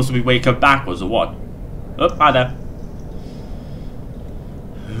 Is that supposed to be wake up backwards or what? Oh, hi there.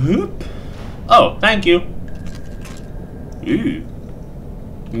 Oop. Oh, thank you. Ooh.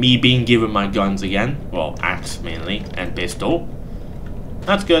 Me being given my guns again. Well, axe mainly, and pistol.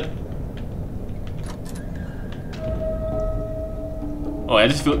 That's good. Oh yeah,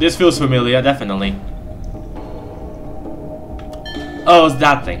 this feels familiar, definitely. Oh, it's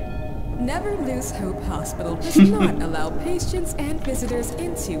that thing. Never Lose Hope Hospital does not allow patients and visitors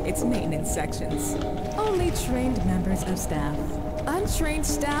into its maintenance sections. Only trained members of staff. Untrained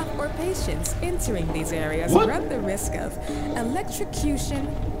staff or patients entering these areas run the risk of electrocution,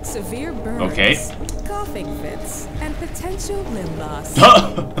 severe burns, coughing fits, and potential limb loss.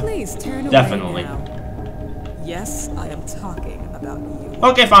 Please turn away Definitely. now. Yes, I am talking about you.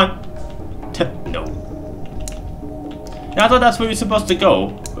 Okay, fine. No. Yeah, I thought that's where we're supposed to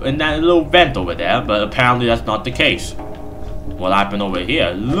go, in that little vent over there, but apparently that's not the case. What happened over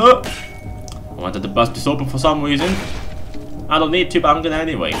here? Look! I wanted to bust this open for some reason. I don't need to, but I'm gonna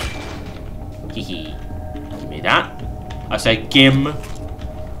anyway. Hehe. Give me that. I said gim.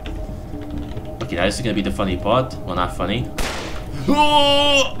 Okay, now this is gonna be the funny part. Well, not funny.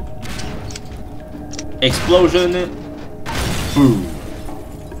 Explosion. Boom.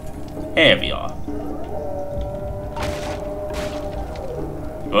 Here we are.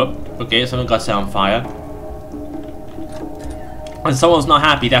 Oh, okay, someone got set on fire. And someone's not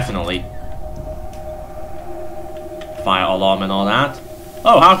happy, definitely. Fire alarm and all that.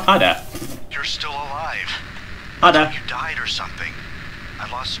 Oh, hi there. You're still alive. Hi there. You died or something.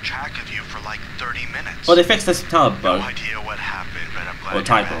 I lost track of you for like 30 minutes. Well, they fixed this tunnel bug. No idea what happened, but I'm glad Or you're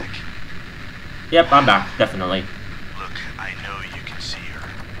typo. back. Yep, I'm back, definitely. Look, I know you can see her.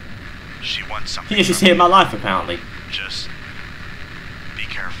 She wants something. Yeah, she's from saved you. my life, apparently. Just be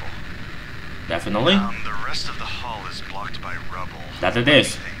careful. Definitely. The rest of the hall is blocked by rubble. That it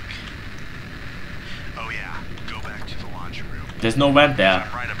is. What do you think? Oh yeah, go back to the laundry room. There's no vent If there.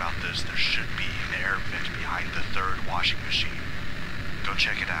 I'm right about this, there should be an air vent behind the third washing machine. Go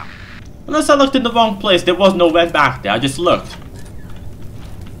check it out. Unless I looked in the wrong place, there was no vent back there. I just looked.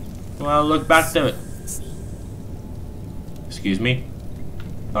 Well, look back there. Excuse me.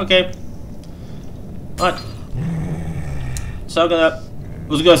 Okay. What? So I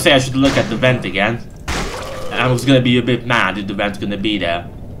was gonna say I should look at the vent again. I was gonna be a bit mad if the vent's gonna be there.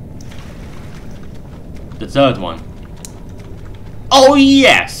 The third one. Oh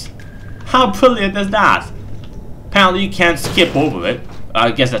yes! How brilliant is that? Apparently you can't skip over it.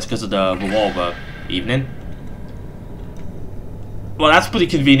 I guess that's because of the revolver evening. Well, that's pretty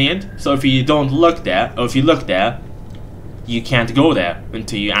convenient. So if you don't look there, or if you look there, you can't go there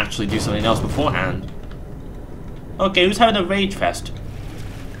until you actually do something else beforehand. Okay, who's having a rage fest?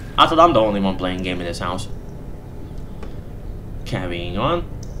 I thought I'm the only one playing game in this house. Carrying on.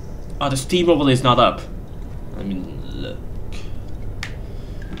 Oh, the Steam overlay's not up. I mean, look.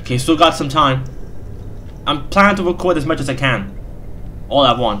 Okay, still got some time. I'm planning to record as much as I can. All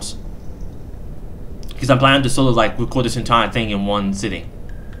at once. Because I'm planning to sort of like record this entire thing in one sitting.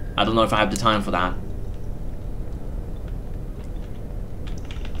 I don't know if I have the time for that.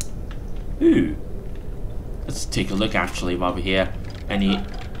 Ooh. Let's take a look actually while we're here. Any...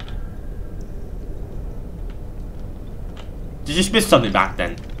 Did you just miss something back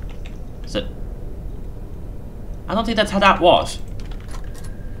then? Is it... I don't think that's how that was.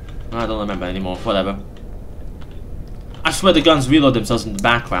 I don't remember anymore. Whatever. I swear the guns reload themselves in the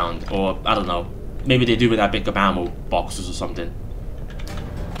background. Or, I don't know. Maybe they do with that big of ammo boxes or something.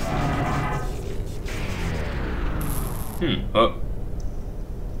 Oh.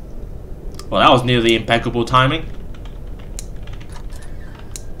 Well, that was nearly impeccable timing.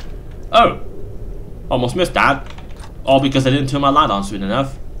 Oh. Almost missed that. All because I didn't turn my light on soon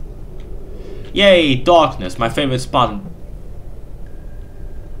enough. Yay, darkness, my favorite spot.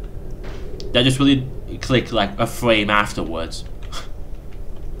 That just really clicked like a frame afterwards.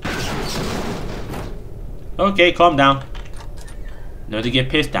 Okay, calm down. No to get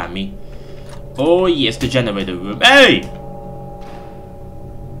pissed at me. Oh yes, the generator room. Hey!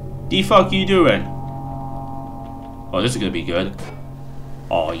 The fuck you doing? Oh, this is gonna be good.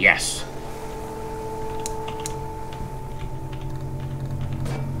 Oh yes.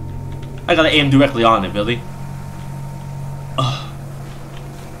 I gotta aim directly on it, Billy. Ugh.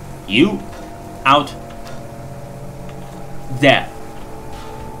 You out there.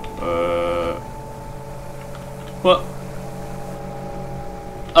 What?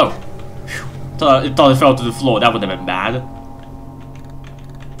 Oh. Thought it fell to the floor. That would have been bad.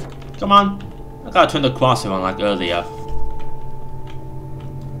 Come on. I gotta turn the crosshair on like earlier.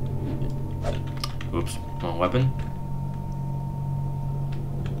 Oops. Wrong weapon.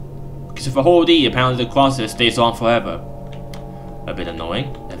 Because if I hold E, apparently the crosshair stays on forever. A bit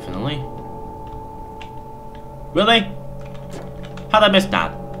annoying, definitely. Really? How'd I miss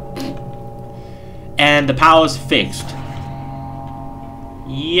that? And the power's fixed.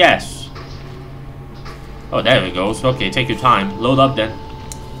 Yes. Oh, there it goes. Okay, take your time. Load up then.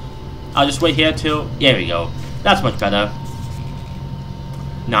 I'll just wait here till... There we go. That's much better.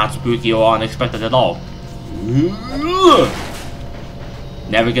 Not spooky or unexpected at all.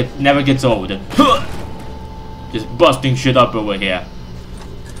 Never gets old. Just busting shit up over here.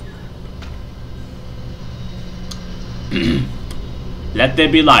 Let there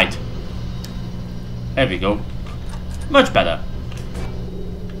be light. There we go. Much better.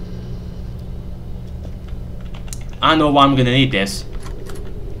 I know why I'm gonna need this.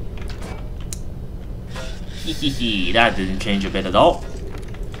 Hehehe, that didn't change a bit at all.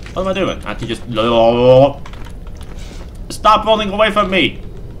 What am I doing? I can just... Stop rolling away from me!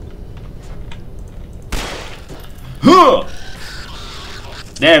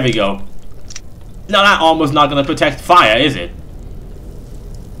 There we go. Now that armor's not gonna protect fire, is it?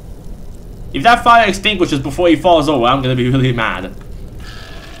 If that fire extinguishes before he falls over, I'm gonna be really mad.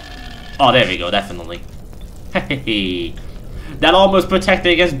 Oh, there we go, definitely. Hehehe. That armor's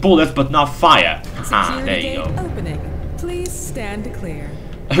protected against bullets, but not fire. Ah, there you go. Opening. Please stand clear.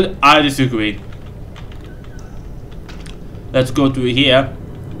 I disagree. Let's go through here,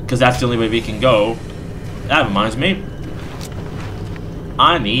 because that's the only way we can go. That reminds me.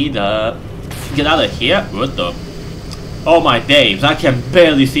 I need get out of here. What the? Oh my days! I can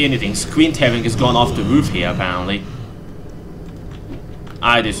barely see anything. Screen tearing has gone off the roof here, apparently.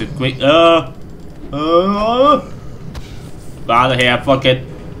 I disagree. Out of here! Fuck it.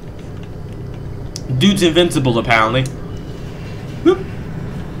 Dude's invincible, apparently. Whoop.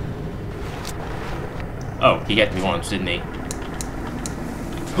 Oh, he hit me once, didn't he?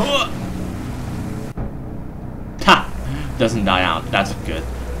 Ha! Doesn't die out. That's good.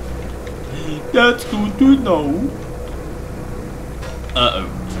 That's good to know. Uh-oh.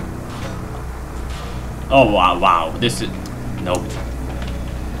 Oh, wow. This is... Nope.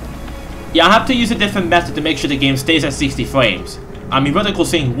 Yeah, I have to use a different method to make sure the game stays at 60 frames. I mean, vertical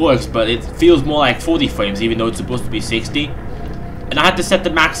sync works, but it feels more like 40 frames, even though it's supposed to be 60. And I had to set the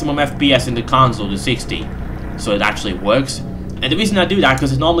maximum FPS in the console to 60, so it actually works. And the reason I do that,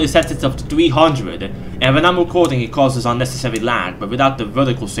 because it normally sets itself to 300, and when I'm recording it causes unnecessary lag, but without the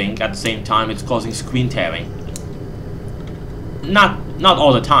vertical sync at the same time it's causing screen tearing. Not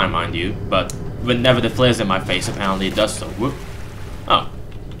all the time, mind you, but whenever the flare's in my face, apparently it does so. Whoop. Oh.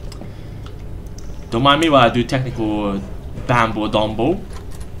 Don't mind me while I do technical bambo dombo.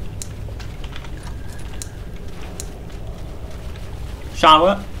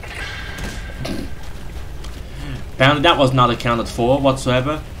 Shower. Apparently that was not accounted for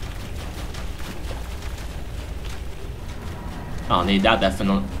whatsoever. I'll need that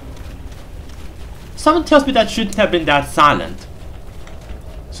definitely. Someone tells me that shouldn't have been that silent.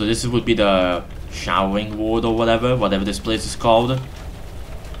 So this would be the showering ward or whatever this place is called.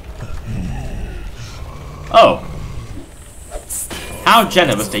 Oh. How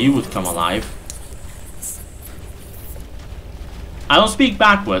generous that you would come alive. I don't speak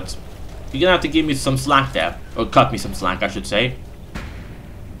backwards. You're gonna have to give me some slack there. Or cut me some slack, I should say.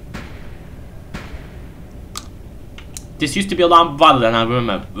 This used to be a lot brighter than I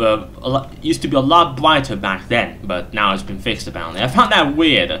remember. Used to be a lot brighter back then, but now it's been fixed apparently. I found that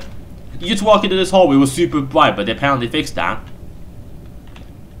weird. You just walk into this hallway, it was super bright, but they apparently fixed that.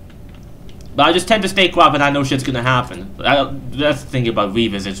 But I just tend to stay quiet when I know shit's gonna happen. That's the thing about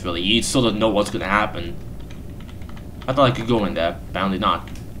revisits, really. You sort of know what's gonna happen. I thought I could go in there. Apparently not.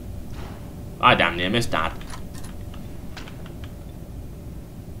 I damn near missed that.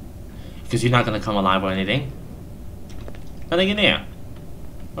 Because you're not gonna come alive or anything. Nothing in here.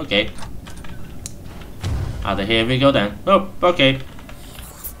 Okay. Out of here we go then. Oh, okay.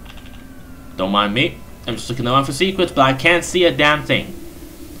 Don't mind me. I'm just looking around for secrets, but I can't see a damn thing.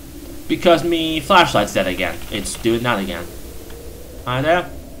 Because me flashlight's dead again. It's doing that again. Hi there.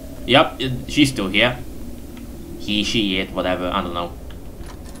 Yep, she's still here. He, she, it, whatever. I don't know.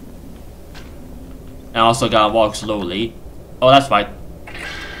 I also gotta walk slowly. Oh, that's right.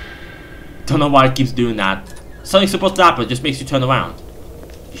 Don't know why it keeps doing that. Something's supposed to happen, it just makes you turn around.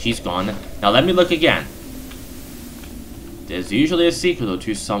 She's gone. Now let me look again. There's usually a secret or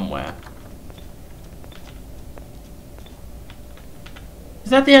two somewhere.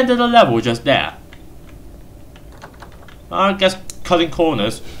 Is that the end of the level just there? I guess cutting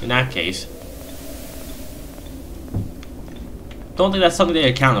corners in that case. Don't think that's something they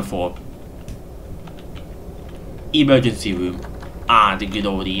accounted for. Emergency room. Ah, the good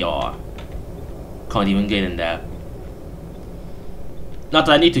old ER. Can't even get in there. Not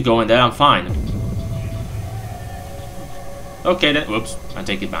that I need to go in there, I'm fine. Okay then, whoops, I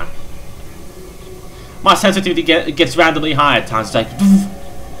take it back. My sensitivity gets randomly high at times, it's like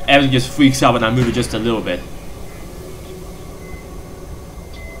everything just freaks out when I move it just a little bit.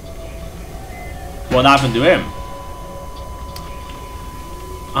 What happened to him?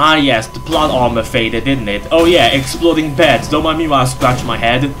 Ah yes, the plot armor faded, didn't it? Oh yeah, exploding beds. Don't mind me while I scratch my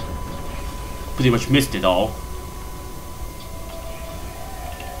head. Pretty much missed it all.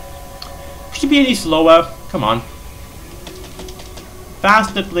 Should be any slower? Come on.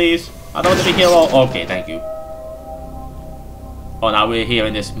 Faster, please. I don't want to be here all. Okay, thank you. Oh, now we're here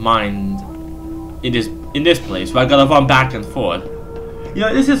in this in this place where I gotta run back and forth. You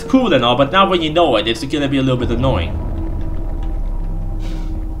know, this is cool and all, but now when you know it, it's gonna be a little bit annoying.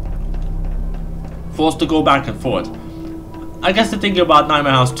 Forced to go back and forth. I guess the thing about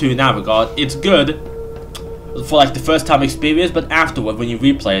Nightmare House 2 in that regard, it's good for like the first time experience, but afterward when you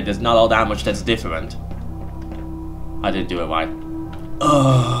replay it, there's not all that much that's different. I didn't do it right.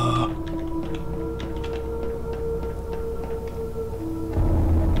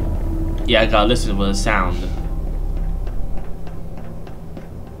 Yeah, I gotta listen with the sound.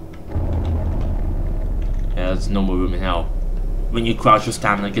 Yeah, there's no more room in hell. When you crouch, your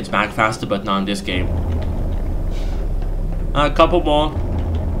stamina gets back faster, but not in this game. A couple more.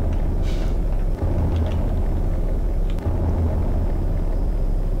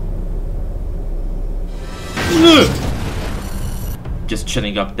 Just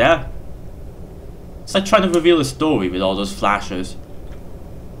chilling up there. It's like trying to reveal a story with all those flashes.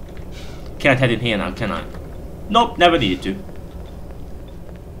 Can't head in here now, can I? Nope, never needed to.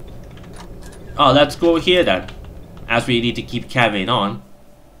 Oh, let's go here then, as we need to keep carrying on.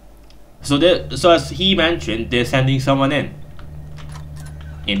 So as he mentioned, they're sending someone in.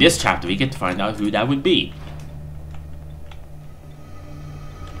 In this chapter, we get to find out who that would be.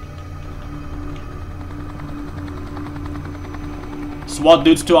 SWAT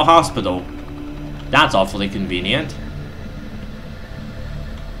dudes to a hospital. That's awfully convenient.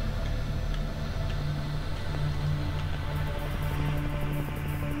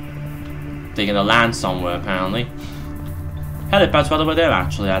 They're gonna land somewhere, apparently. Helipad's right over there,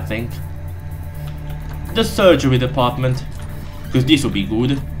 actually, I think. The surgery department. Because this will be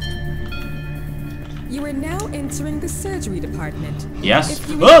good. You are now entering the surgery department. Yes. If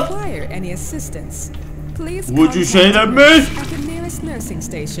you require any assistance, please would you say that, me? At the nearest nursing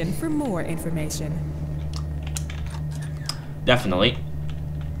station for more information. Definitely.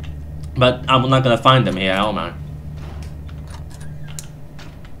 But I'm not gonna find them here, am I?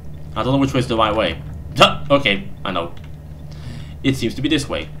 I don't know which way is the right way. Okay, I know. It seems to be this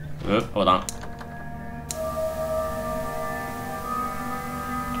way. Hold on.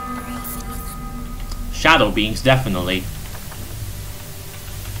 Shadow beings, definitely.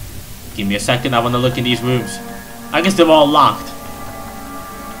 Give me a second, I want to look in these rooms. I guess they're all locked.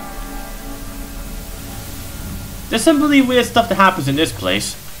 There's some really weird stuff that happens in this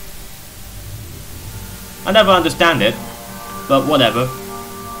place. I never understand it, but whatever.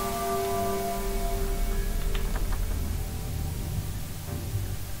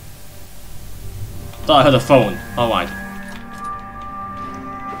 Thought I heard a phone. Alright.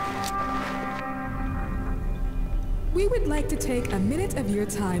 We would like to take a minute of your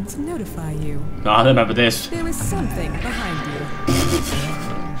time to notify you. Oh, I remember this. There is something behind you.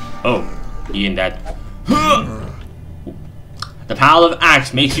 Oh, you in that. The power of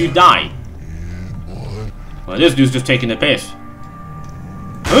axe makes you die. Well, this dude's just taking the piss.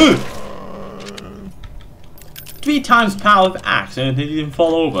 3 times power of axe and it didn't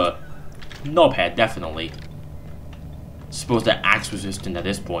fall over. Knobhead, definitely. Suppose they're axe resistant at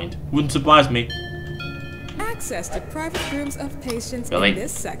this point. Wouldn't surprise me. Access to private rooms of patients Really? in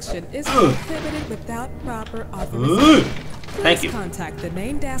this section is prohibited without proper authorization. Thank you. Please contact the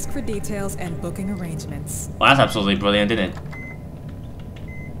main desk for details and booking arrangements. Well, that's absolutely brilliant, isn't it?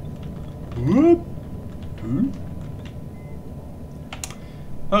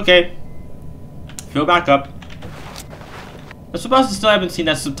 Okay. Fill back up. I suppose I still haven't seen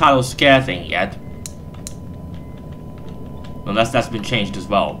that subtitle scare thing yet. Unless that's been changed as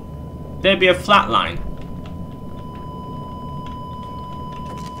well. There'd be a flat line.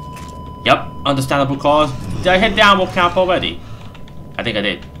 Yep, understandable cause. Did I hit downward camp already? I think I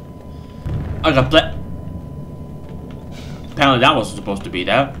did. I got Apparently that wasn't supposed to be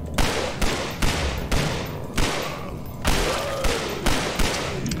there.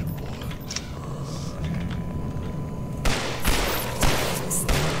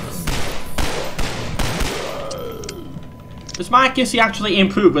 Does my accuracy actually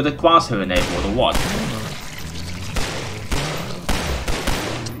improve with the crosshair enabled or what? I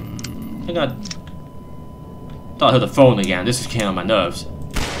think I thought I heard the phone again. This is getting on my nerves.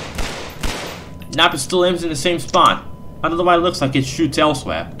 Nope, it still aims in the same spot. I don't know why it looks like it shoots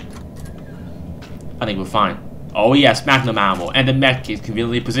elsewhere. I think we're fine. Oh yes, magnum ammo, and the mech is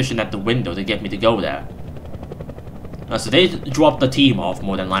conveniently positioned at the window to get me to go there. So they dropped the team off,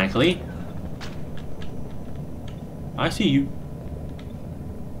 more than likely. I see you.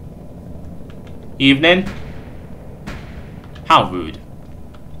 Evening. How rude.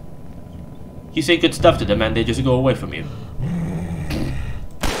 You say good stuff to them and they just go away from you.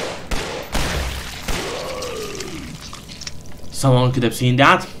 Someone could have seen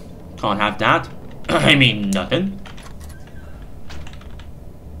that. Can't have that. I mean, nothing.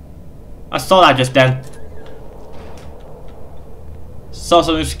 I saw that just then. Saw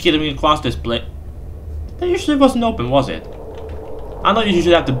something skidding across this plate. That usually wasn't open, was it? I know you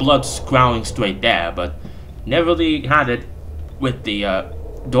usually have the blood scrolling straight there, but never really had it with the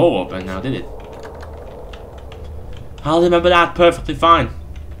door open now, did it? I'll remember that perfectly fine.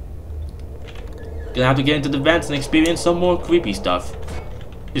 Gonna have to get into the vents and experience some more creepy stuff.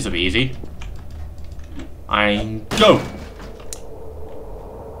 This'll be easy. Go!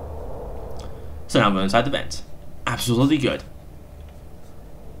 So now we're inside the vents. Absolutely good.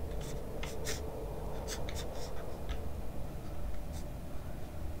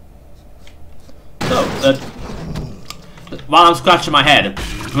 So, while I'm scratching my head,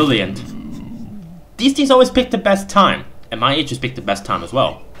 brilliant. These things always pick the best time, and my H's picked the best time as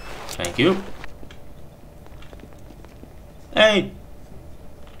well. Thank you. Hey!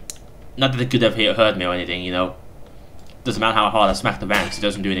 Not that it could have hurt me or anything, you know. Doesn't matter how hard I smack the vents, it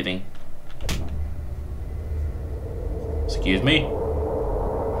doesn't do anything. Excuse me?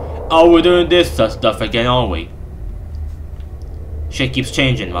 Oh, we're doing this stuff again, aren't we? Shit keeps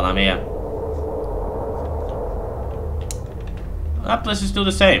changing while I'm here. That place is still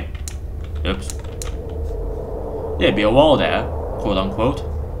the same. Oops. There'd be a wall there, quote unquote.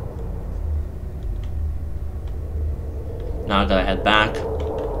 Now I gotta head back.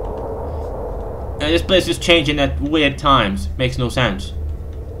 And this place is changing at weird times. Makes no sense.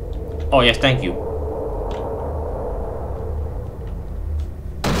 Oh yes, thank you.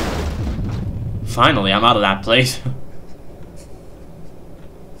 Finally, I'm out of that place.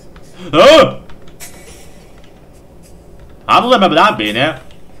 Oh! I don't remember that being there.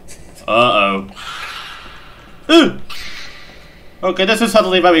 Uh-oh. Okay, this is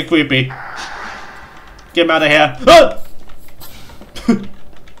suddenly very creepy. Get him out of here. Oh!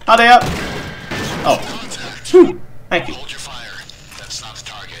 Out of here. Oh. Thank you. Hold your fire. That's not the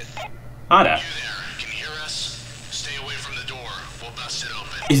target. Hi there. You there? Can you hear us? Stay away from the door. We'll bust it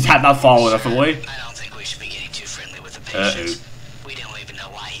open. Is that not far enough away? I don't think we should be getting too friendly with the patients. Uh-oh. We don't even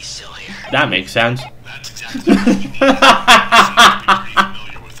know why he's still here. That makes sense. That's exactly what we need. We're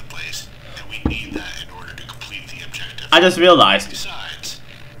familiar with the place, and we need that in order to complete the objective. I just realized. Besides,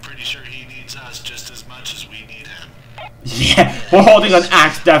 pretty sure he needs us just as much as we need him. Yeah, we're holding an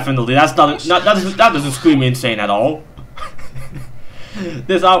axe, definitely. That's that doesn't scream me insane at all.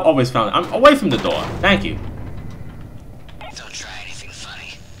 This I've always found. I'm away from the door. Thank you. Don't try anything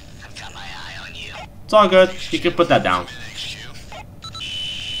funny. I've got my eye on you. It's all good. You can put that down.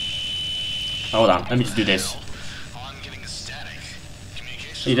 Hold on. Let me just do this.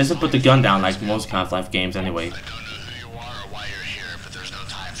 He doesn't put the gun down like most Half-Life games anyway. I don't know who you are or why you're here, but there's no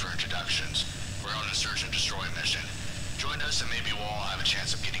time for introductions. We're on a search and destroy mission. Join us and maybe we'll all have a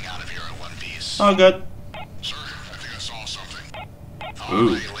chance of getting out of here in one piece. All good. Sir, I think I saw something.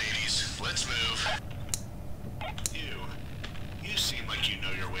 Ooh. Alright, ladies, let's move. You seem like you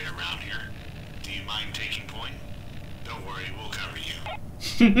know your way around here. Do you mind taking point? Don't worry, we'll cover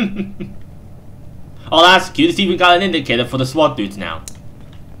you. I'll ask you. This even got an indicator for the SWAT dudes now.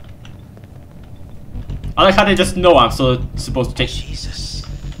 I like how they just know I'm still supposed to take. Jesus.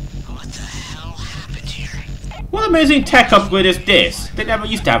 What the hell happened here? What amazing tech upgrade is this? They never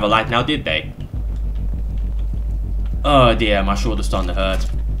used to have a light now, did they? Oh dear, my shoulder's starting to hurt.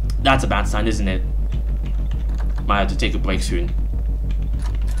 That's a bad sign, isn't it? Might have to take a break soon.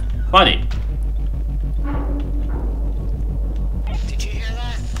 Buddy. Did you hear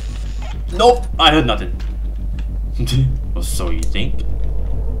that? Nope, I heard nothing. Or so you think.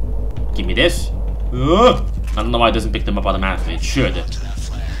 Give me this. I don't know why it doesn't pick them up automatically. It should. To that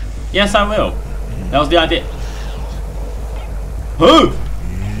flare. Yes, I will. That was the idea. Huh?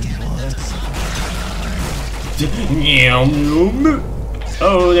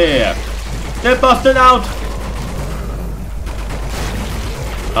 Oh there. They're busting out.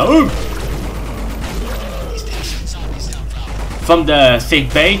 Oh. From the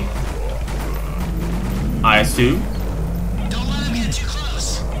sick bay, I assume. Don't let him get too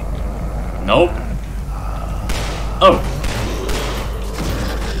close. Nope. Oh.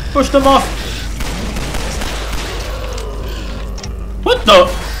 Push them off. What the?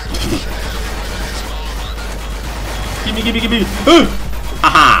 Gimme.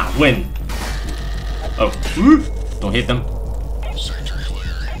 Haha, win. Oh. Don't hit them.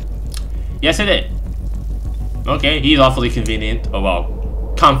 Yes, it is. Okay, he's awfully convenient. Oh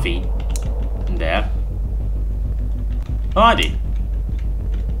well, comfy. There. Alrighty.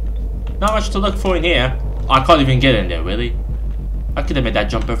 Not much to look for in here. I can't even get in there, really. I could have made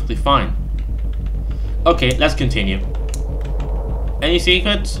that jump perfectly fine. Okay, let's continue. Any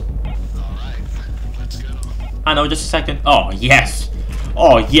secrets? Alright, let's go. I know, just a second. Oh, yes.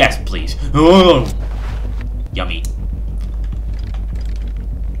 Oh, yes, please. Oh. Yummy.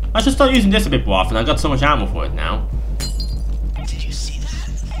 I should start using this a bit more often. I got so much ammo for it now. Did you see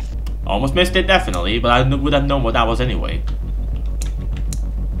that? Almost missed it, definitely, but I would have known what that was anyway.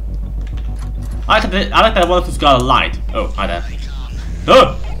 I like that one of them's got a light. Oh, hi there.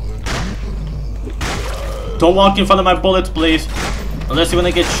 Oh! Don't walk in front of my bullets, please. Unless you're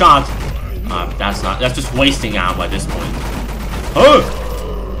gonna get shot. That's just wasting ammo at this point. Oh!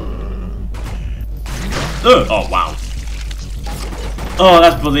 Oh, wow. Oh,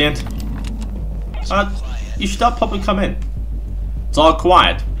 that's brilliant. You should not probably come in. It's all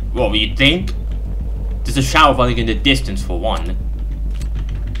quiet. What, you'd think? There's a shower running in the distance for one.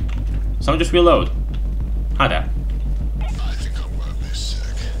 Someone just reload. Hi there. I think I'll run this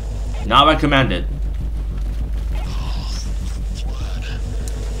sec. Not recommended. Blood.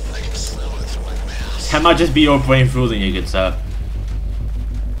 I can smell it through my mask. That might just be your brain fooling you, good sir.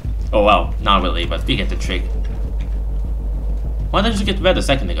 Oh well, not really, but we get the trick. Why did you get red a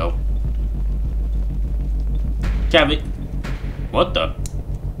second ago? Kevin. What the?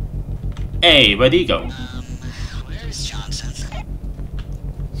 Hey, where'd he go? Where's Johnson?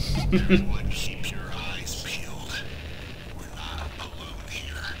 Everyone keep your eyes peeled. We're not a balloon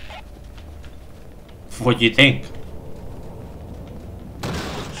here. What do you think?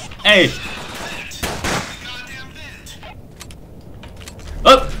 Hey! Goddamn vent.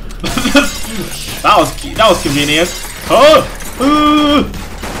 Oh! that was convenient. Oh!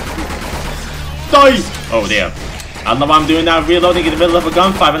 Die! Oh dear. I don't know why I'm doing that, reloading in the middle of a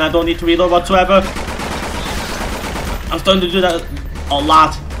gunfight when I don't need to reload whatsoever. I'm starting to do that a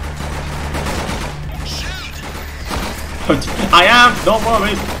lot. I am, don't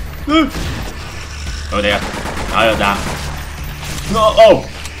worry. Oh dear. I heard that. No, oh!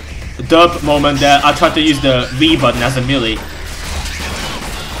 Dub moment there. I tried to use the V button as a melee.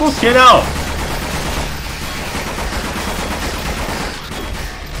 Fucking hell!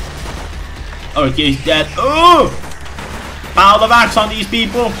 Okay, he's dead. Oh! Pile of axe on these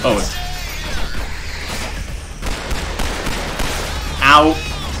people. Oh. Ow.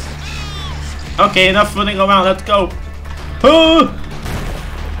 Okay, enough running around. Let's go. Oh!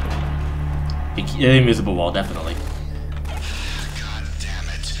 The invisible wall, definitely. God damn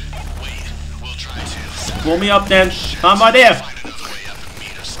it. Wait, we'll try to. Pull me up then. I'm right there. Find its way up and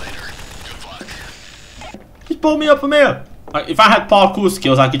meet us later. Good luck. Just pull me up from here. If I had parkour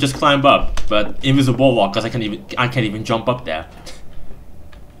skills, I could just climb up, but invisible wall, because I can't even jump up there.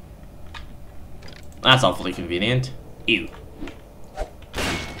 That's awfully convenient. Ew.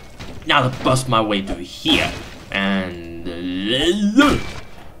 Now to bust my way through here, and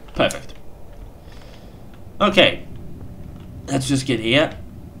perfect. Okay, let's just get here.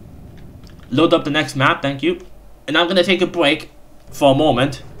 Load up the next map, thank you. And I'm gonna take a break for a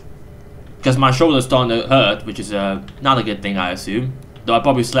moment. Because my shoulder's starting to hurt, which is not a good thing, I assume. Though I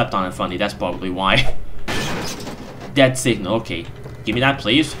probably slept on it funny, that's probably why. Dead signal, okay. Give me that,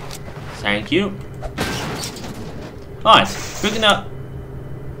 please. Thank you. Alright, picking up.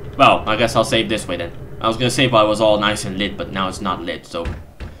 Well, I guess I'll save this way then. I was gonna save while it was all nice and lit, but now it's not lit, so.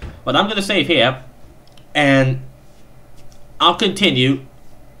 But I'm gonna save here. And I'll continue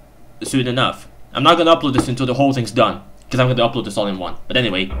soon enough. I'm not gonna upload this until the whole thing's done. Because I'm gonna upload this all in one. But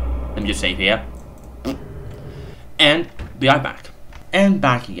anyway. Let me just save here. And be right back. And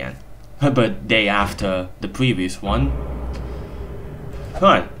back again. But day after the previous one.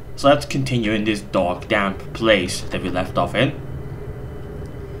 Alright, so let's continue in this dark, damp place that we left off in.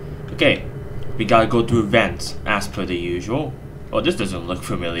 Okay, we gotta go through vents as per the usual. Oh, this doesn't look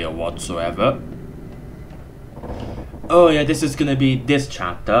familiar whatsoever. Oh yeah, this is gonna be this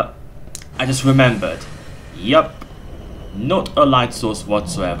chapter. I just remembered. Yup. Not a light source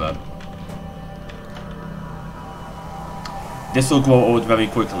whatsoever. This will grow old very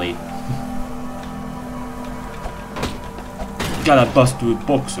quickly. Gotta bust through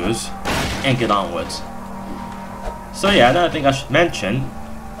boxers and get onwards. So yeah, another thing I should mention.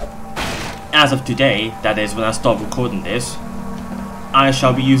 As of today, that is when I start recording this, I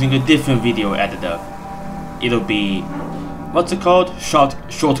shall be using a different video editor. It'll be, what's it called?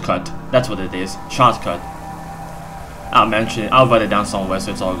 Shotcut. That's what it is. Shotcut. I'll mention it. I'll write it down somewhere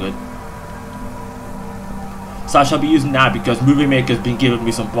so it's all good. So I shall be using that because Movie Maker's been giving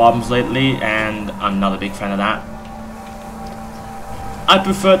me some problems lately and I'm not a big fan of that. I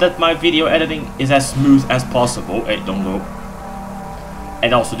prefer that my video editing is as smooth as possible. Hey, don't go.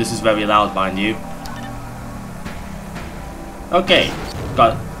 And also this is very loud, mind you. Okay,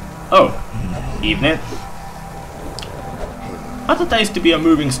 got... Oh, evening. I thought there used to be a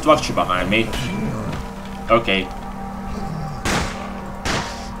moving structure behind me. Okay.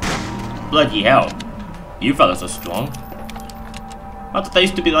 Bloody hell. You fellas are strong. I thought there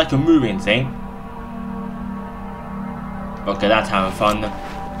used to be like a moving thing. Okay, that's having fun.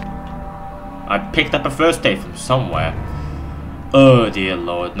 I picked up a first aid from somewhere. Oh dear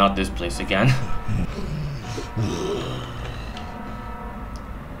lord, not this place again.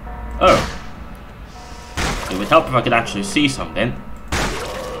 Oh. It would help if I could actually see something.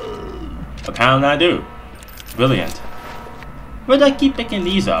 Apparently I do. Brilliant. Where did I keep picking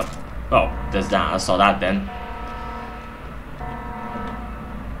these up? Oh, there's that. I saw that then.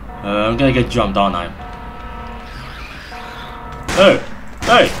 I'm gonna get jumped, aren't I? Oh!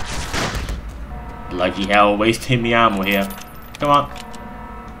 Hey! Bloody hell, wasting me ammo here. Come on.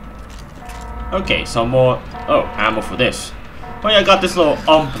 Okay, some more. Oh, ammo for this. Oh yeah, I got this little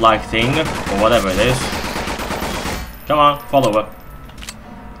ump-like thing, or whatever it is. Come on, follow up.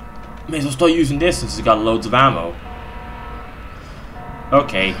 May as well start using this since it's got loads of ammo.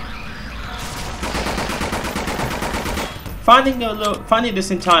 Okay. Finding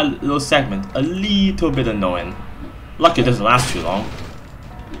this entire little segment a little bit annoying. Lucky it doesn't last too long.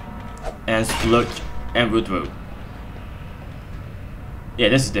 And splurge and root through. Yeah,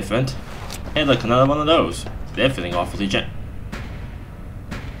 this is different. Hey look, another one of those. They're feeling awfully gent.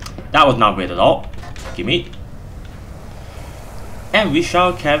 That was not weird at all. Gimme. And we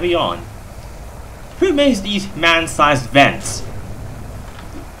shall carry on. Who makes these man-sized vents?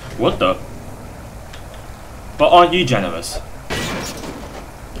 What the? But aren't you generous?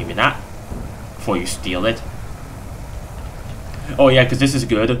 Give me that. Before you steal it. Oh yeah, because this is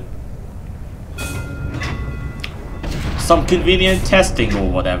good. Some convenient testing or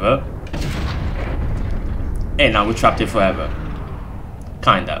whatever. And now we're trapped here forever.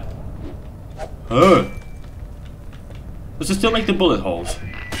 Kinda. Huh. Does it still make the bullet holes?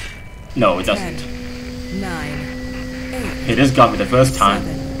 No, it doesn't. 10, 9, 8. It just got me the first time.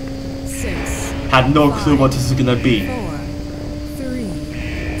 7, 6. Had no 5, clue what this is gonna be. 4, 3,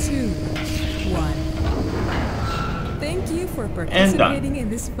 2, 1. Thank you for participating in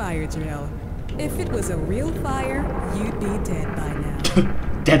this fire drill. If it was a real fire, you'd be dead by now.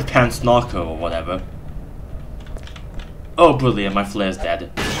 Deadpan Snorker or whatever. Oh brilliant, my flare's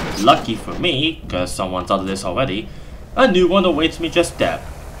dead. Lucky for me, because someone's out of this already, a new one awaits me just there.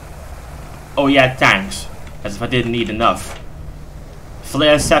 Oh yeah, thanks. As if I didn't need enough.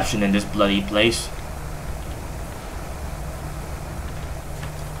 Flareception in this bloody place.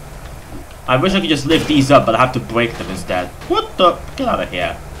 I wish I could just lift these up, but I have to break them instead. What the? Get out of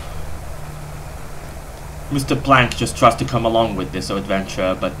here. Mr. Plank just tries to come along with this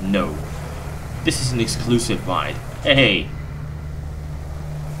adventure, but no. This is an exclusive ride. Hey.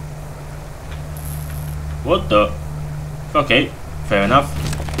 What the? Okay, fair enough.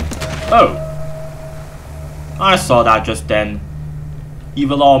 Oh. I saw that just then.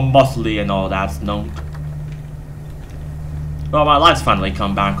 Evil all muscly and all that snunk. Well, my lights finally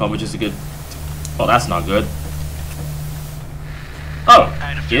come back on, which is a good... Oh, that's not good. Oh,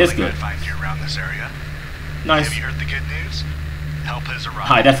 it is good. Around this area. Nice. Have you heard the good news? Help has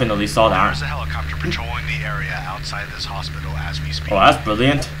arrived. I definitely saw that. There's a helicopter patrolling the area outside this hospital as we speak. Oh, that's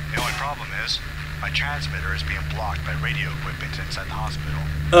brilliant. The only problem is, my transmitter is being blocked by radio equipment inside the hospital.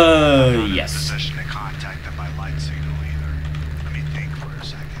 Yes. I'm not in a position to contact them by light signal either. Let me think for a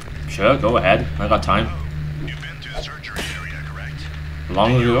second. Sure, go ahead. I got time. Oh, you've been to the surgery area, correct?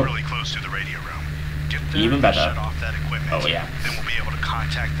 Long You're ago. really close to the radio room. Get there, Even better. shut off that equipment. Oh, yeah. Then we'll be able to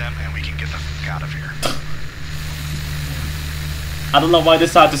contact them and we can get the fuck out of here. I don't know why they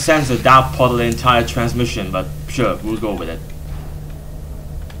decided to censor that part of the entire transmission, but sure, we'll go with it.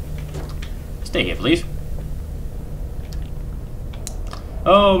 Stay here, please.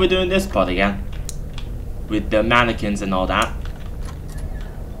 Oh, we're doing this part again. With the mannequins and all that.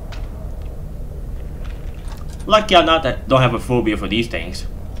 Lucky I'm not that don't have a phobia for these things.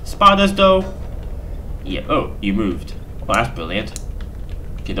 Spiders though? Yeah, oh, you moved. Well, that's brilliant.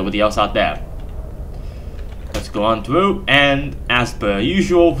 Get nobody else out there. Let's go on through, and as per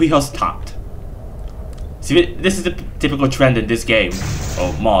usual, we are stopped. See, this is a typical trend in this game.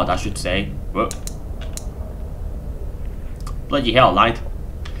 Or mod, I should say. Whoa. Bloody hell, light.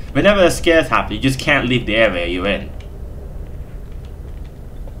 Whenever a scares happen, you just can't leave the area you're in.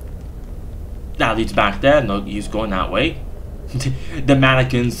 That leads back there, no use going that way. The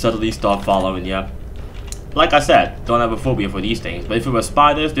mannequins suddenly start following you. Like I said, don't have a phobia for these things, but if it were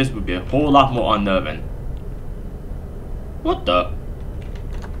spiders, this would be a whole lot more unnerving. What the?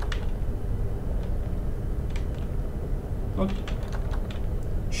 Okay.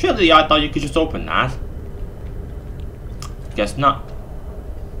 Surely I thought you could just open that. Guess not.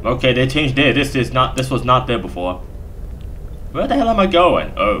 Okay, they changed it. This was not there before. Where the hell am I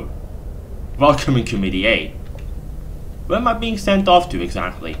going? Oh. Welcoming Committee A. Where am I being sent off to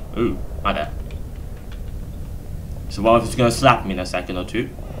exactly? Ooh, hi there. So what if it's gonna slap me in a second or two?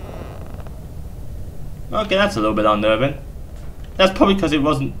 Okay, that's a little bit unnerving. That's probably because it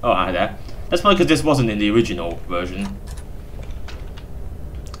wasn't... Oh, hi there. That's probably because this wasn't in the original version.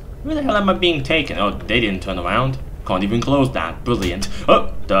 Where the hell am I being taken? Oh, they didn't turn around. Can't even close that. Brilliant.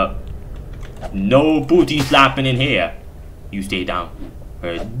 Oh, the... No booty slapping in here. You stay down.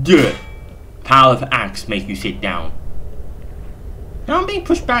 Duh. Pile of axe make you sit down. Now I'm being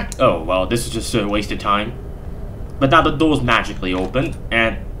pushed back. Oh, well, this is just a waste of time. But now the door's magically open,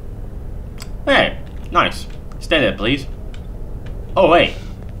 and... Hey, nice. Stay there, please. Oh, wait.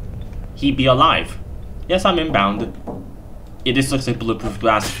 He be alive. Yes, I'm inbound. Yeah, this looks like bulletproof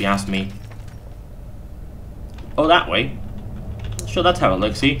glass if you ask me. Oh, that way. Sure, let's have a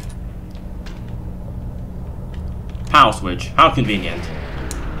look-see. Power switch. How convenient.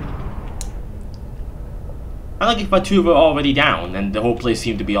 I like if my two were already down and the whole place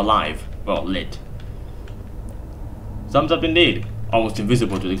seemed to be alive. Well, lit. Thumbs up indeed. Almost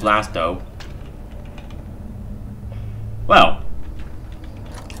invisible to the glass though. Well.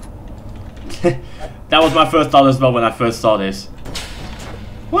 That was my first thought as well when I first saw this.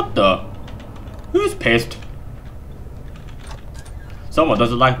 What the? Who's pissed? Someone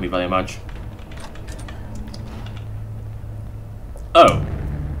doesn't like me very much. Oh.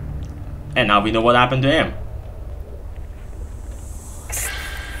 And now we know what happened to him.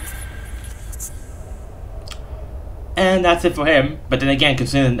 And that's it for him. But then again,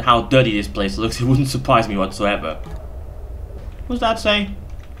 considering how dirty this place looks, it wouldn't surprise me whatsoever. What's that say?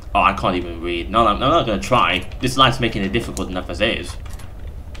 Oh, I can't even read. No, I'm not gonna try. This light's making it difficult enough as is.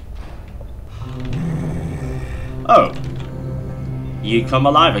 Oh. You come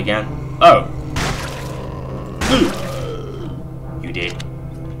alive again. Oh. You did.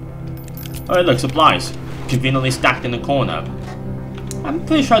 Oh, look, supplies. Conveniently stacked in the corner. I'm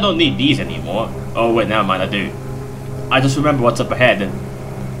pretty sure I don't need these anymore. Oh, wait, never mind, I do. I just remember what's up ahead.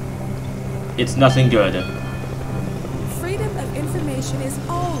 It's nothing good. Freedom of information is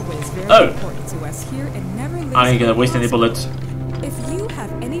always very important to us here and never leaves. I ain't gonna waste any bullets. If you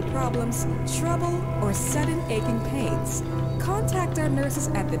have any problems, trouble, or sudden aching pains, contact our nurses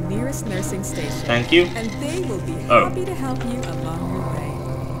at the nearest nursing station. Thank you. And they will be happy to help you along your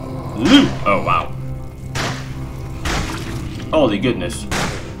way. Loot! Oh, wow. Holy goodness.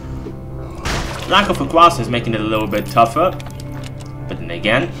 Lack of across is making it a little bit tougher. But then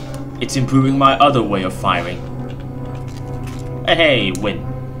again, it's improving my other way of firing. Hey, win.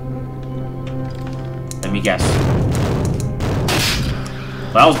 Let me guess.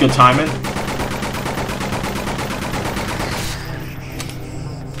 Well, that was good timing.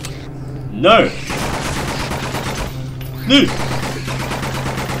 No! No!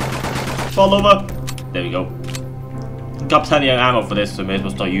 Fall over! There we go. Got plenty of ammo for this, so may as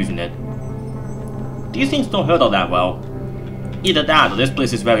well start using it. These things don't hurt all that well. Either that, or this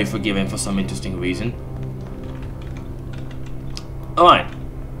place is very forgiving for some interesting reason. Alright.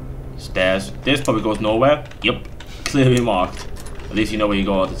 Stairs. This probably goes nowhere. Yep. Clearly marked. At least you know where you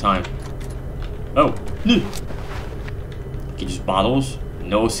go all the time. Oh. Okay, just bottles.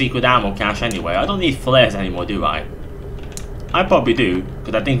 No secret ammo cache anywhere. I don't need flares anymore, do I? I probably do,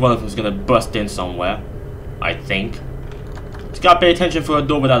 because I think one of them is going to bust in somewhere. I think. Just gotta pay attention for a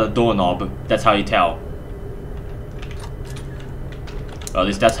door without a doorknob. That's how you tell. Well, at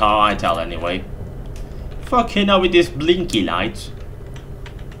least that's how I tell anyway. Fucking hell with these blinky lights.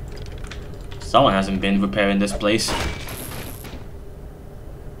 Someone hasn't been repairing this place.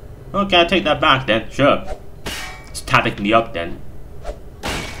 Okay, I take that back then. Sure. Static me up then.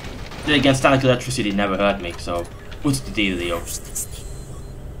 Then again, static electricity never hurt me, so what's the dealio?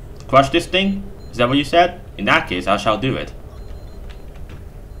 Crush this thing? Is that what you said? In that case, I shall do it.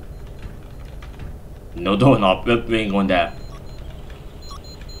 No doorknob, we ain't going there.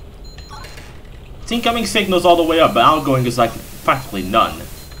 It's incoming signals all the way up, but outgoing is like practically none.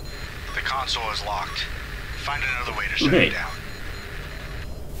 The console is locked. Find another way to shut it down.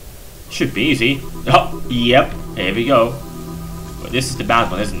 Should be easy. Oh, yep, here we go. But this is the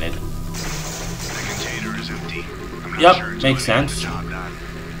bad one, isn't it? The container is empty. I'm not Yep, sure it's makes gonna get sense. the job done.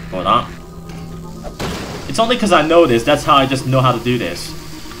 Hold on. It's only because I know this, that's how I just know how to do this.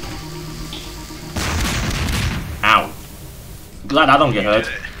 Ow. Glad I don't get hurt.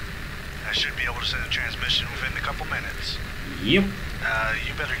 Did it. I should be able to send a transmission within a couple minutes. Yep.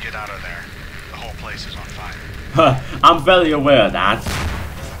 You better get out of there. The whole place is on fire. I'm very aware of that.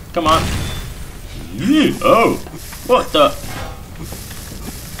 Come on. Oh! What the?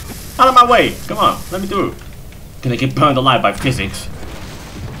 Out of my way! Come on, let me through. Gonna get burned alive by physics.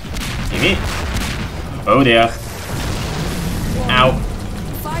 Gimme. Oh dear. Ow.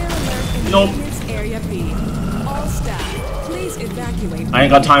 Fire alert in Nope. maintenance area B. All staff, please evacuate. I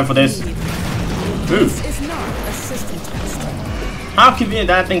ain't got time for this. Ooh. This is not a system test. How convenient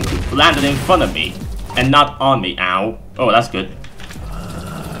that thing landed in front of me and not on me. Ow. Oh, that's good.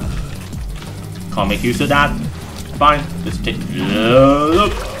 Can't make use of that. Fine. Just take.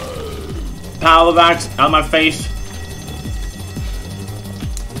 Power vax out of my face.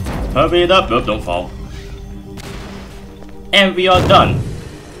 Hurry it up. Oh, don't fall. And we are done.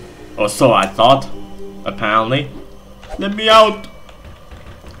 Or so I thought. Apparently. Let me out.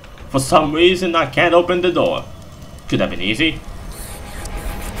 For some reason, I can't open the door. Could have been easy.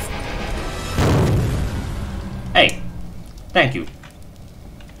 Hey. Thank you.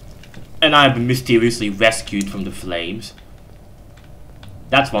 And I have been mysteriously rescued from the flames.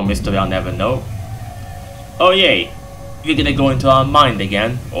 That's one mystery I'll never know. Oh yay, you're gonna go into our mind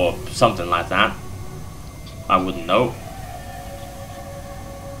again, or something like that. I wouldn't know.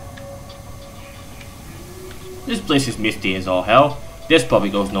 This place is misty as all hell. This probably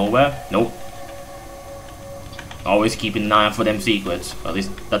goes nowhere. Nope. Always keeping an eye out for them secrets. Or at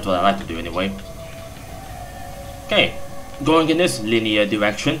least that's what I like to do anyway. Okay, going in this linear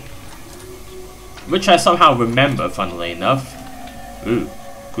direction. Which I somehow remember, funnily enough. Ooh,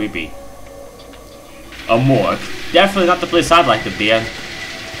 creepy. A morgue. Definitely not the place I'd like to be in.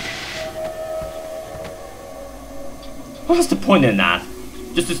 What's the point in that?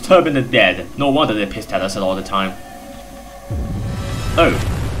 Just disturbing the dead. No wonder they're pissed at us all the time. Oh.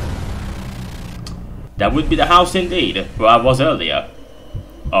 That would be the house indeed, where I was earlier.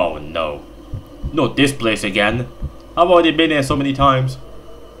 Oh no. Not this place again. I've already been here so many times.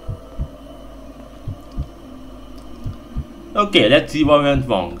 Okay, let's see what went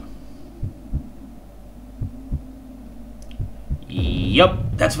wrong. Yup,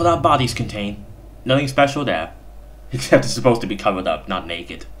 that's what our bodies contain. Nothing special there. Except it's supposed to be covered up, not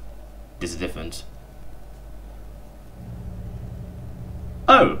naked. There's a difference.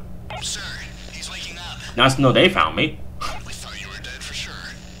 Oh! Sir, he's waking up. Nice to know they found me. We thought you were dead for sure.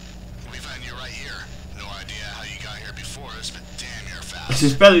 We found you right here. No idea how you got here before us, but damn, you're fast. It's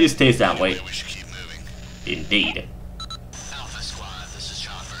just better it stays that way. We should keep moving. Indeed. Alpha Squad, this is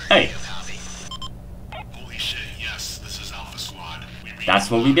Chopper. Hey. Copy. Holy shit, yes, this is Alpha Squad.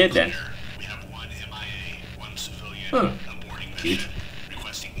 That's what we did then. We have one MIA, one civilian, Huh. aborting Cute. mission,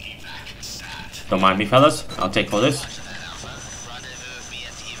 requesting evac stat. Don't mind me, fellas. I'll take for this. Roger that, Alpha. Rendezvous me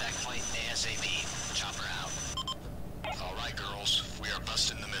at the evac point ASAP. Chopper out. Alright, girls, we are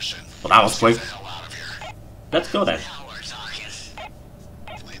busting the mission. Well, that was quick. Get the hell out of here. Let's go then. Now we're talking.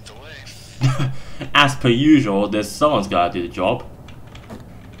 Lead the way. As per usual, there's someone's gotta do the job.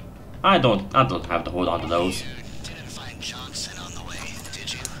 I don't have to hold on to those. You didn't find Johnson on the way,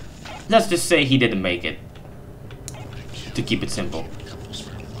 did you? Let's just say he didn't make it. To keep it simple.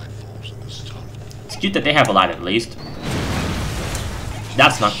 It's cute that they have a light at least.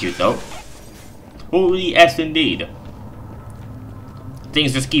 That's not cute though. Holy S indeed.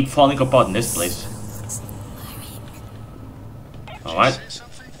 Things just keep falling apart in this place. Alright.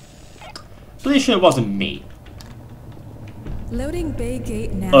 Pretty sure it wasn't me. Loading bay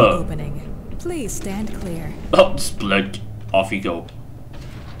gate now Oh. opening. Please stand clear. Oh, split. Off you go.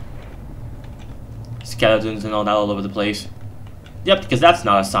 Skeletons and all that all over the place. Yep, because that's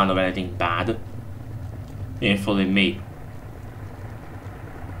not a sign of anything bad. Ain't fully me.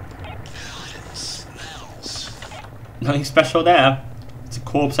 God, it smells. Nothing special there. It's a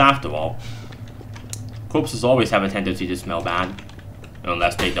corpse after all. Corpses always have a tendency to smell bad.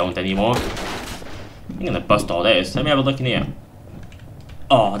 Unless they don't anymore. I'm gonna bust all this. Let me have a look in here.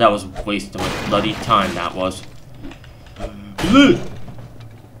 Oh, that was a waste of my bloody time, that was.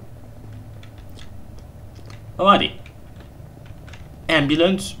 Alrighty.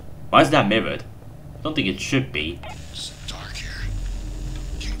 Ambulance? Why is that mirrored? I don't think it should be. It's dark here.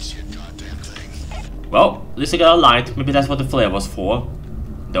 Can't see a goddamn thing. Well, at least I got a light. Maybe that's what the flare was for.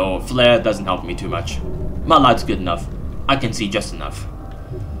 Though flare doesn't help me too much. My light's good enough. I can see just enough.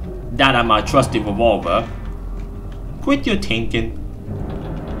 That and my trusty revolver. Quit your thinking.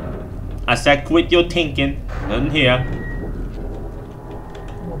 I said quit your thinking. Nothing here.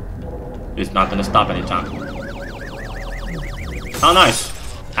 It's not gonna stop anytime. How nice.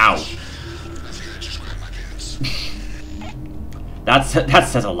 Ow. That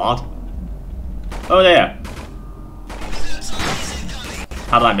says a lot. Oh there.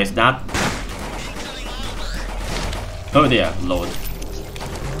 How did I miss that? Oh dear, Lord.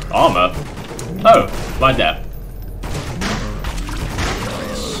 Armor? Oh, right there.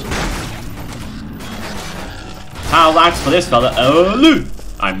 How lax for this fella. Oh,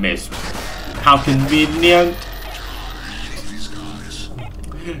 I missed. How convenient.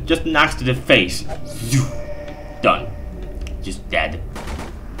 Just an axe to the face. Done. Just dead.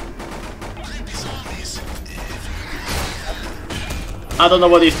 I don't know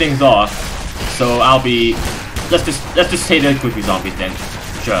what these things are, so I'll be. Let's just say they're creepy zombies then.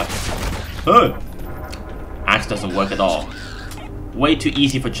 Sure. Oh, axe doesn't work at all. Way too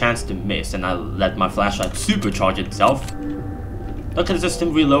easy for chance to miss, and I let my flashlight supercharge itself. Look at the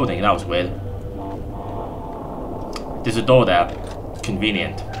system reloading. That was weird. There's a door there.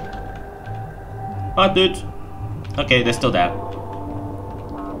 Convenient. Alright, dude. Okay, they're still there.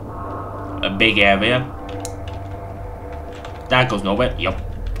 A big area. That goes nowhere. Yup.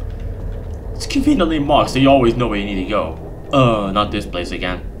 It's conveniently marked, so you always know where you need to go. Not this place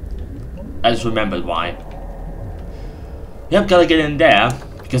again. I just remembered why. Yep, gotta get in there,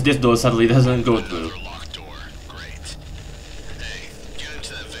 because this door suddenly doesn't go through. Locked door. Great. Hey, get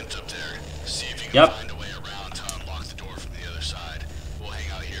into that vent up there. See if you can Yep. find a way around to unlock the door from the other side. We'll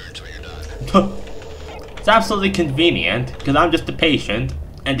hang out here until you're done. It's absolutely convenient, because I'm just a patient,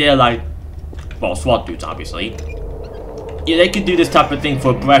 and they're like, well, SWAT dudes, obviously. Yeah, they could do this type of thing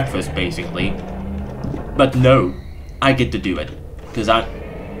for breakfast, basically. But no, I get to do it, because I...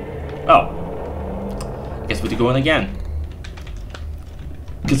 Oh. Guess we're going again.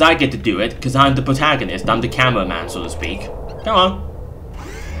 Because I get to do it, because I'm the protagonist, I'm the cameraman, so to speak. Come on.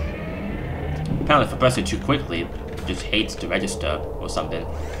 Apparently if I press it too quickly, it just hates to register, or something.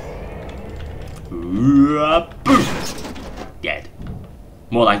 Boom! Dead.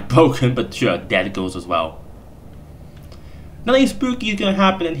 More like broken, but sure, dead goes as well. Nothing spooky is gonna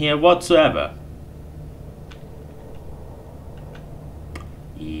happen in here whatsoever.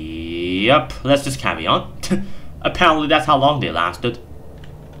 Yep, let's just carry on. Apparently that's how long they lasted.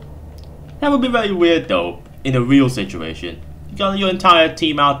 That would be very weird though, in a real situation. You got your entire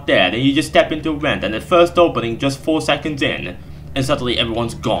team out there, then you just step into a vent, and the first opening just 4 seconds in, and suddenly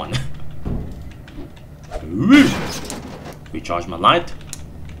everyone's gone. Recharge my light.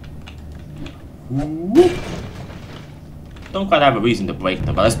 Don't quite have a reason to break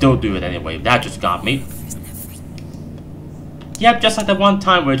them, but I still do it anyway. That just got me. Yep, just like the one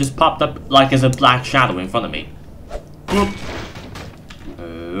time where it just popped up like as a black shadow in front of me. Whoop.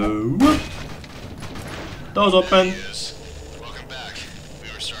 Whoop. Doors open. Welcome back. We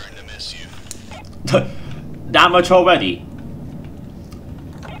were starting to miss you. That much already?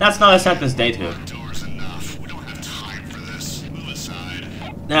 That's not a sentence, date here. Door's enough. We don't have time for this. Move aside.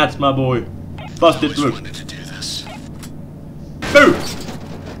 That's my boy. Busted through. Wanted to do this. Boom!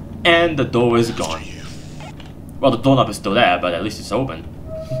 And the door is gone. Well, the doorknob is still there, but at least it's open.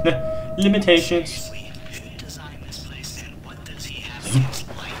 Limitations. Who designed this place and what does he have against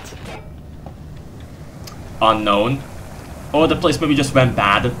light? Unknown. Or the place maybe just went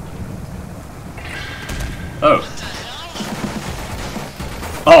bad. Oh.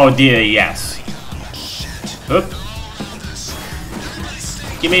 Oh dear, yes. Oop.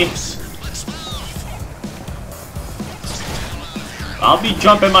 Gimme. I'll be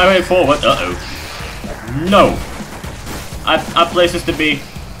jumping my way forward. Uh-oh. No. I have places to be.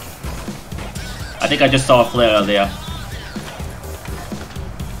 I think I just saw a flare earlier.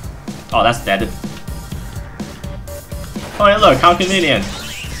 Oh, that's dead. Oh yeah, look, how convenient.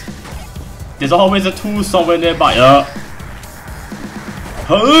 There's always a tool somewhere nearby.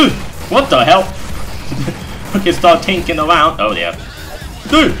 What the hell? Okay, start tinking around. Oh dear.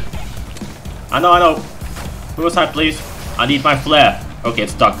 Dude! I know. Move aside, please. I need my flare. Okay,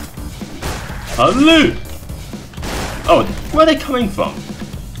 it's stuck. Hello! Oh, where are they coming from?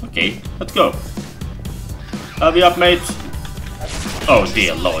 Okay, let's go. Hurry up, mates. Oh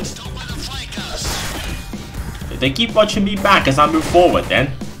dear lord. If they keep watching me back as I move forward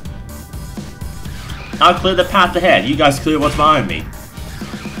then. I'll clear the path ahead, you guys clear what's behind me.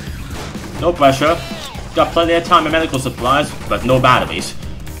 No pressure. Got plenty of time and medical supplies, but no batteries.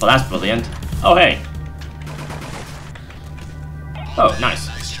 Well, that's brilliant. Oh hey. Oh, nice.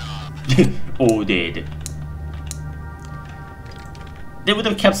 Oh, did. They would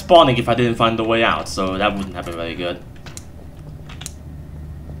have kept spawning if I didn't find the way out, so that wouldn't have been very good.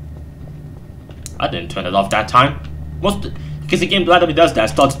 I didn't turn it off that time. Because the game randomly does that,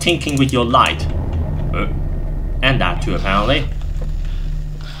 starts tinkering with your light. And that too, apparently.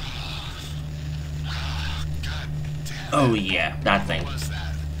 Oh yeah, that thing.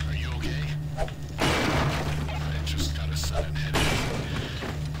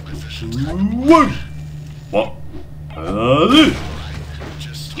 Whoa! What?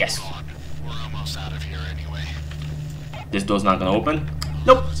 Yes. We're almost out of here anyway. This door's not gonna open?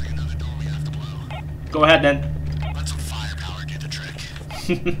 Nope. Go ahead then. Let some firepower do the trick.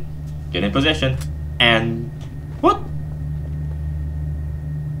 Get in position. And what?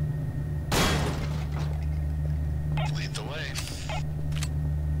 Lead the way.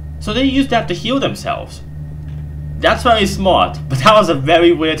 So they used that to heal themselves. That's very smart, but that was a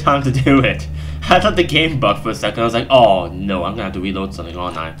very weird time to do it. I thought the game bugged for a second. I was like, oh no, I'm gonna have to reload something,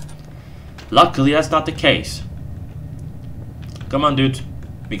 aren't I? Luckily, that's not the case. Come on, dude.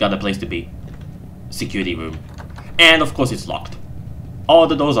 We got a place to be. Security room. And of course, it's locked. All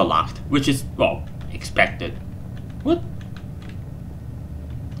the doors are locked, which is, well, expected. What?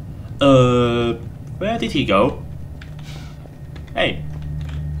 Where did he go? Hey.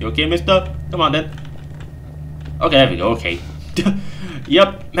 You okay, mister? Come on then. Okay, there we go, okay.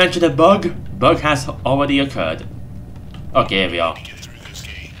 Yep, mentioned a bug. Bug has already occurred. Okay, here we are.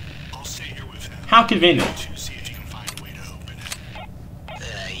 How convenient.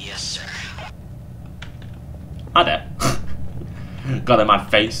 Yes, sir. Hi there. Got in my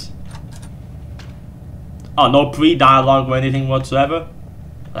face. Oh, no pre-dialogue or anything whatsoever?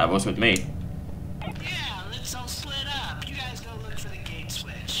 That works with me. Yeah, let's all split up. You guys go look for the gate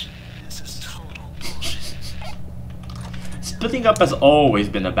switch. This is total bullshit. Splitting up has always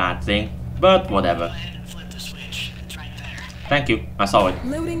been a bad thing, but whatever. Go ahead and flip the switch. It's right there. Thank you, I saw it.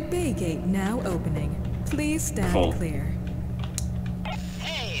 Loading bay gate now opening. Please stand Full. clear.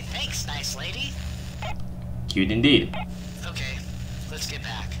 Hey, thanks, nice lady. Cute indeed. Okay, let's get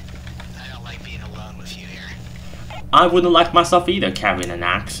back. I don't like being alone with you here. I wouldn't like myself either, carrying an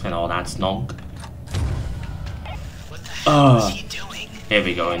axe and all that snog. What the hell is he doing? Here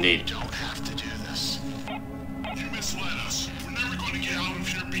we go, indeed. Don't have to do this. You misled us. We're never going to get out of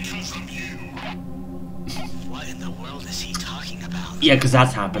here because of you. What in the world is he talking about? Yeah, because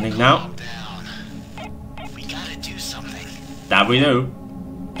that's happening now. Calm down. We gotta do something. That we do.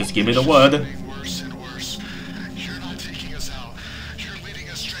 Just give me the word. Getting worse and worse. You're not taking us out. You're leading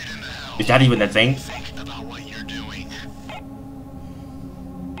us straight into hell. Is that even a thing? Think about what you're doing.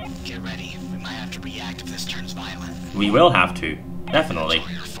 Get ready. We might have to react if this turns violent. We will have to. Definitely. It's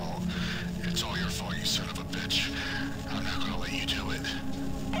all your fault. It's all your fault, you son of a bitch. I'm not gonna let you do it.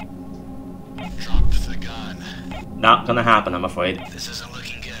 Drop the gun. Not gonna happen, I'm afraid. This isn't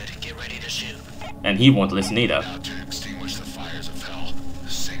looking good. Get ready to shoot. And he won't listen either. Now to extinguish the fires of hell.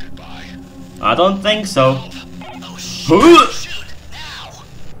 Say goodbye. I don't think so. Oh, shoot! Shoot! Now!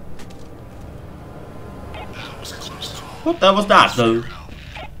 That was a close call. What the was that, though?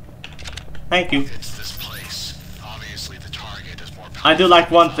 Thank you. It's this place. Obviously the target is more powerful. I do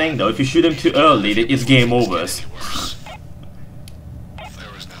like one thing, though. If you shoot him too early, it's game over. Worse.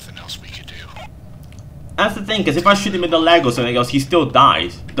 There was nothing else we could do. That's the thing, because if I shoot him in the leg or something else, he still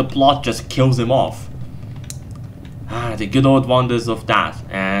dies. The plot just kills him off. Ah, the good old wonders of that.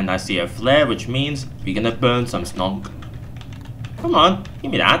 And I see a flare, which means we're gonna burn some snog. Come on,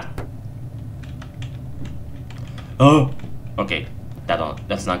 give me that. Oh, okay.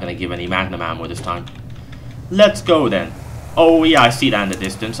 That's not gonna give any magnum ammo this time. Let's go then. Oh yeah, I see that in the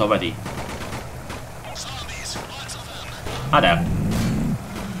distance already. Zombies, lots of them. Hi there.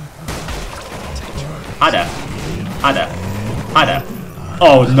 Hi there. Hi there. Hi there.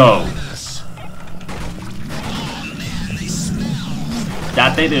 Oh no.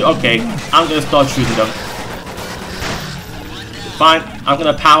 That they do. Okay, I'm gonna start shooting them. Fine, I'm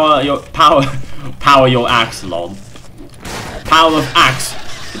gonna power your axe, lol. Power of axe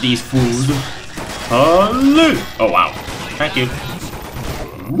for these fools. Hello. Oh wow. Thank you.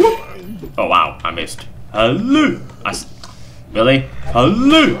 Whoop. Oh wow, I missed. Hello. Really?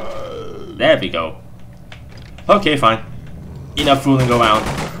 Hello. There we go. Okay, fine. Enough fooling around.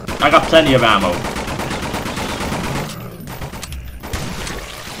 I got plenty of ammo.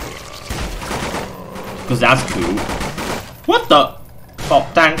 Because that's cool. What the? Oh,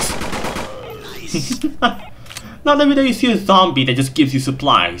 thanks. Not every day you see a zombie that just gives you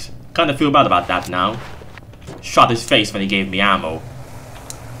supplies. Kinda feel bad about that now. Shot his face when he gave me ammo.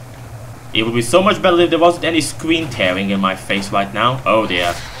 It would be so much better if there wasn't any screen tearing in my face right now. Oh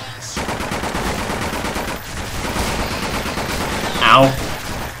dear. Ow.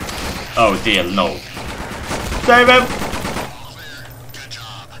 Oh dear, no. Save him!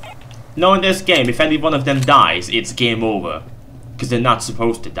 No, in this game, if any one of them dies, it's game over. Because they're not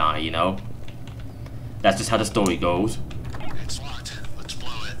supposed to die, you know? That's just how the story goes. It's locked. Let's blow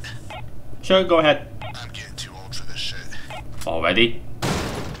it. Sure, go ahead. I'm getting too old for this shit. Already?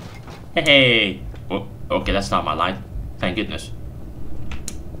 Hey! Oh, okay, that's not my light. Thank goodness.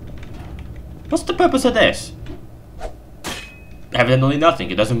 What's the purpose of this? Evidently nothing,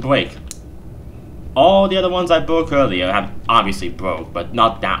 it doesn't break. All the other ones I broke earlier have obviously broke, but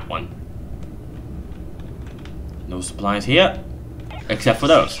not that one. No supplies here, except for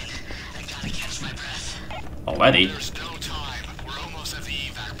those. Already? There's no time. We're almost at the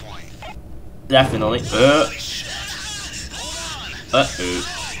evac point. Definitely. Hold on. Uh-oh.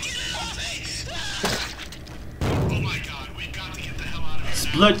 Oh my god, we've got to get the hell out of here.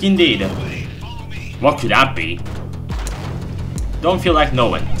 Split indeed. Follow me. What could that be? Don't feel like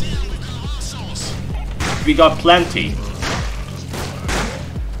knowing. We got plenty.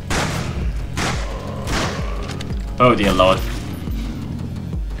 Oh dear lord.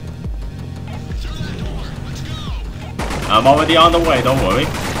 I'm already on the way, don't worry.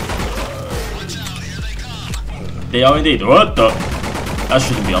 Watch out, here they come. They are indeed. What the? That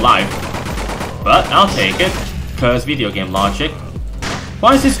shouldn't be alive. But I'll take it. Cause video game logic.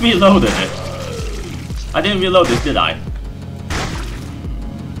 Why is this reloaded? I didn't reload this, did I?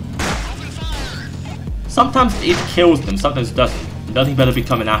 Sometimes it kills them, sometimes it doesn't. Nothing better be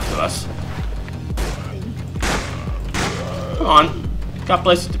coming after us. Come on. Got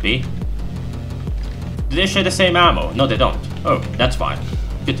places to be. Do they share the same ammo? No, they don't. Oh, that's fine.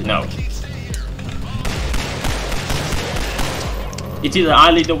 Good to know. It's either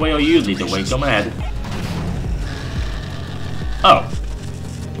I lead the way or you lead the way. Come ahead. Oh.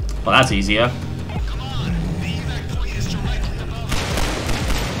 Well, that's easier.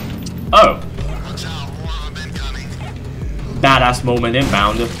 Oh. Badass moment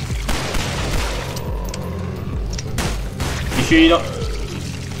inbound. You sure you don't?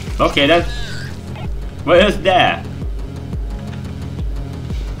 Okay then. Where is there?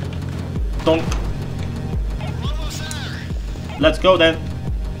 Don't. Let's go then.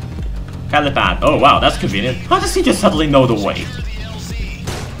 Helipad. Oh wow, that's convenient. How does he just suddenly know the way?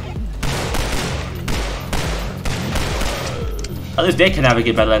 At least they can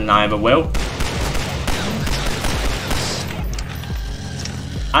navigate better than I ever will.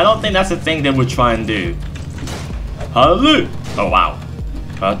 I don't think that's the thing they would try and do. Hello! Oh wow.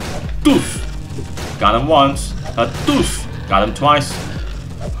 Deuce! Got him once. Deuce! Got him twice.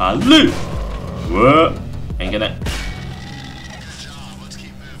 Hello! Whoa! Ain't gonna.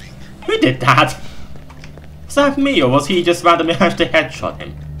 Who did that? Was that me or was he just randomly have to headshot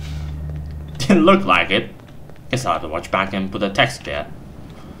him? Didn't look like it. Guess I'll have to watch back and put a text there.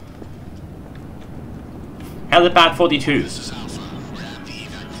 Helipad 42.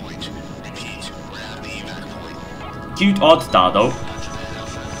 Cute odd star though.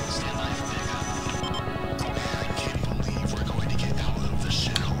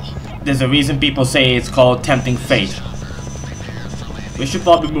 There's a reason people say it's called tempting fate. We should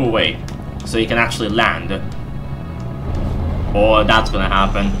probably move away so you can actually land. Or that's gonna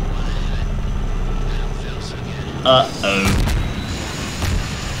happen. Uh-oh.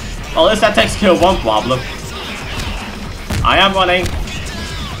 Well, at least that takes care of one problem. I am running.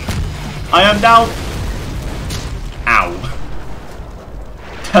 I am down. Ow.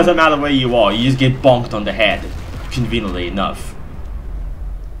 Doesn't matter where you are, you just get bonked on the head. Conveniently enough.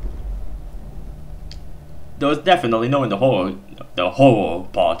 There was definitely knowing the horror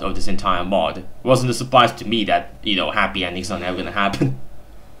part of this entire mod. It wasn't a surprise to me that, you know, happy endings are never gonna happen.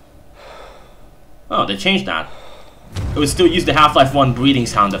 Oh, they changed that. It would still use the Half-Life 1 breathing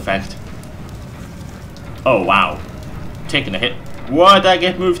sound effect. Oh wow. Taking a hit. Why did I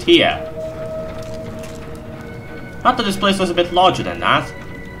get moved here? I thought this place was a bit larger than that.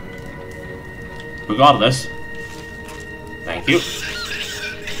 Regardless. Thank you.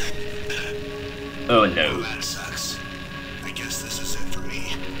 Oh no. That sucks. I guess this is it for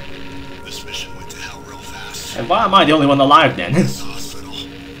me. This mission went to hell real fast. And why am I the only one alive then? This hospital.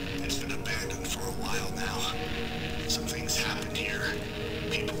 It's been abandoned for a while now. Some things happened here.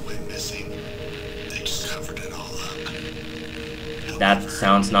 People went missing. They just covered it all up. That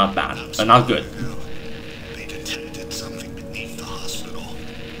sounds not bad. Not good.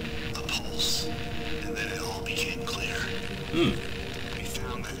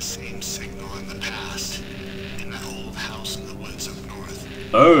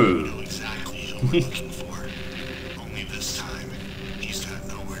 Oh. know exactly who we're looking for. Only this time, he's got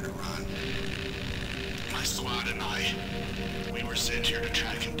nowhere to run. My squad and I, we were sent here to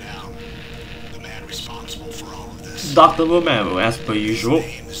track him down. The man responsible for all of this. Dr. Romero, as per usual.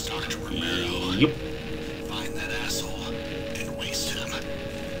 His name is Dr. Romero. Yep. Find that asshole and waste him.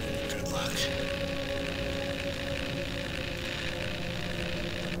 Good luck.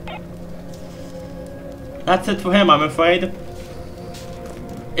 That's it for him, I'm afraid.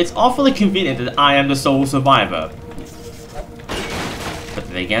 It's awfully convenient that I am the sole survivor. But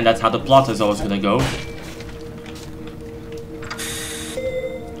then again, that's how the plot is always gonna go.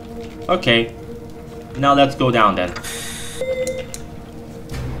 Okay. Now let's go down then.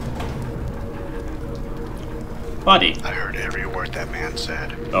 Buddy. I heard every word that man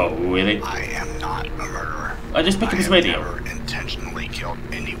said. Oh, really? I am not a murderer. I just picked up his radio. I have never intentionally killed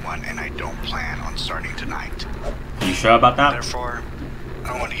anyone, and I don't plan on starting tonight. You sure about that? Therefore,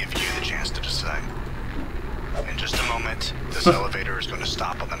 I want to give you the chance to decide. In just a moment, this elevator is going to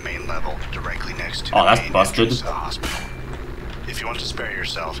stop on the main level, directly next to Oh, the that's main busted. entrance to the hospital. If you want to spare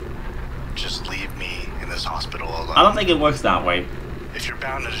yourself, just leave me in this hospital alone. I don't think it works that way. If you're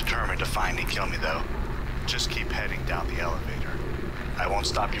bound and determined to find and kill me, though, just keep heading down the elevator. I won't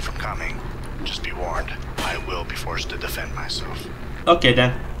stop you from coming. Just be warned, I will be forced to defend myself. Okay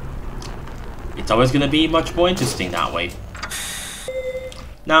then. It's always gonna be much more interesting that way.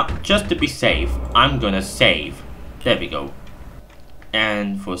 Now, just to be safe, I'm gonna save. There we go.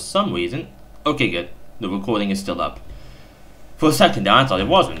 And for some reason... Okay, good. The recording is still up. For a second there, I thought it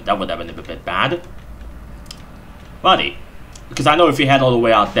wasn't. That would have been a bit bad. Buddy. Because I know if you head all the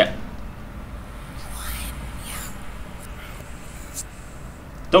way out there...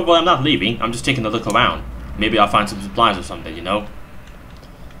 Don't worry, I'm not leaving. I'm just taking a look around. Maybe I'll find some supplies or something, you know?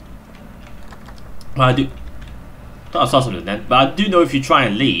 Well, I saw something then. But I do know if you try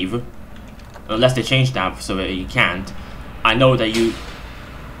and leave, unless they change that so that you can't, I know that you...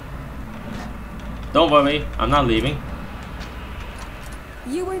 Don't worry, I'm not leaving.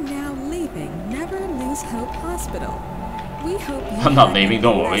 You are now leaving Never Lose Hope Hospital. We hope you I'm not had leaving, a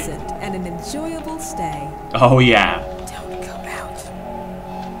don't worry. pleasant and an enjoyable stay. Oh yeah. Don't go out.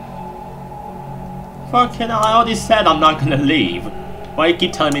 Fucking hell, I already said I'm not gonna leave. Why you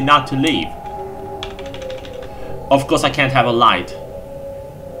keep telling me not to leave? Of course I can't have a light.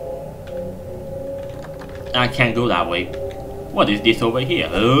 I can't go that way. What is this over here?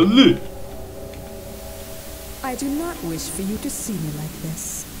 I do not wish for you to see me like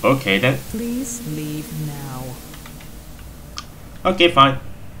this. Okay then. Please leave now. Okay, fine.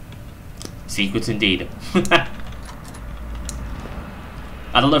 Secrets indeed.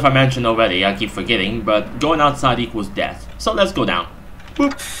 I don't know if I mentioned already, I keep forgetting, but going outside equals death. So let's go down.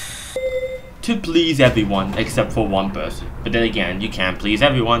 Boop. To please everyone, except for one person. But then again, you can't please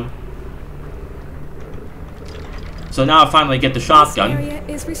everyone. So now I finally get the shotgun. This area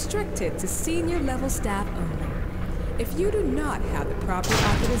is restricted to senior level staff only. If you do not have the proper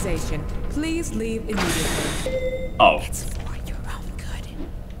authorization, please leave immediately. Oh. It's for your own good.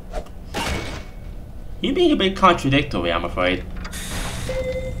 You're being a bit contradictory, I'm afraid.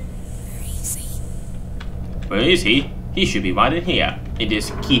 Where is he? Where is he? He should be right in here, in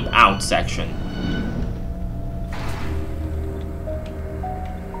this keep out section.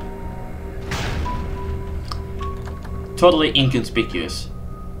 Totally inconspicuous.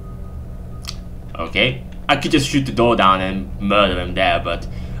 Okay, I could just shoot the door down and murder him there, but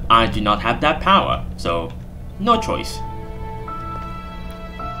I do not have that power, so no choice.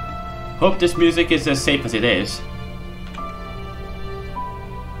 Hope this music is as safe as it is.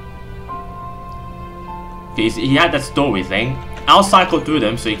 Okay, he had that story thing. I'll cycle through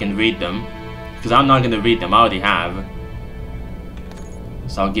them so you can read them, because I'm not going to read them, I already have.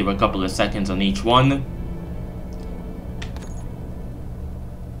 So I'll give a couple of seconds on each one.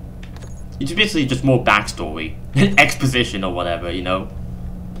 It's basically just more backstory, exposition or whatever, you know.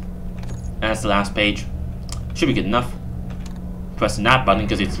 And that's the last page. Should be good enough. Pressing that button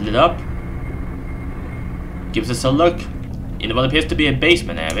because it's lit up. Gives us a look in what appears to be a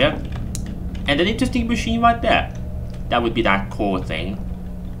basement area. And an interesting machine right there. That would be that core thing.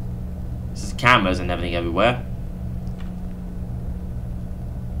 This is cameras and everything everywhere.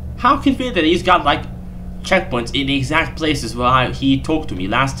 How convenient that he's got like checkpoints in the exact places where he talked to me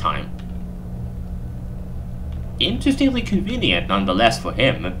last time. Interestingly convenient nonetheless for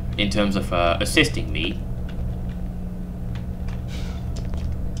him in terms of assisting me.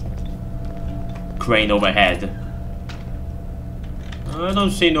 Crane overhead. I don't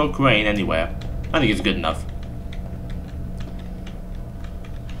see no crane anywhere. I think it's good enough.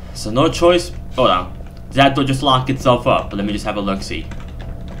 So no choice. Hold on. Did that door just lock itself up? But let me just have a look-see.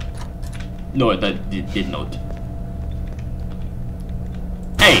 No, that did not.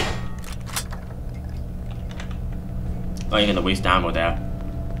 Hey! Oh, you're gonna waste ammo there.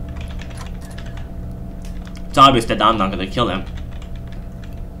 It's obvious that I'm not gonna kill him.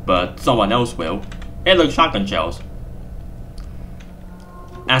 But someone else will. Hey, look, shotgun shells.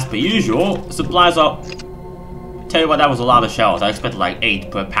 As per usual, supplies are... Tell you what, that was a lot of shells. I expected like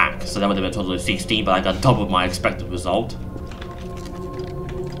 8 per pack, so that would have been totally 16, but I got double my expected result.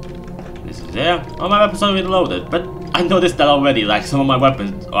 This is there. Oh, my weapons are already loaded, but I noticed that already, like some of my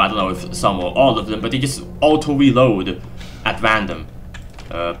weapons, or I don't know if some or all of them, but they just auto-reload at random.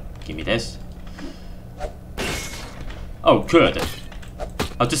 Give me this. Oh, good.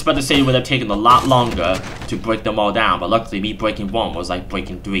 I was just about to say it would have taken a lot longer to break them all down, but luckily me breaking one was like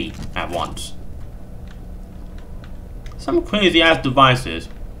breaking 3 at once. Some crazy ass devices.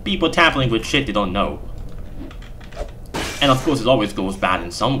 People tampering with shit they don't know. And of course it always goes bad in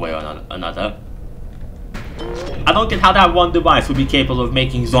some way or another. I don't get how that one device would be capable of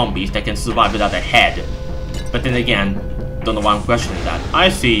making zombies that can survive without a head. But then again, don't know why I'm questioning that. I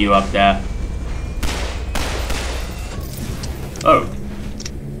see you up there. Oh.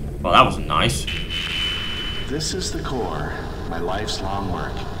 Well, that was nice. This is the core, my life's long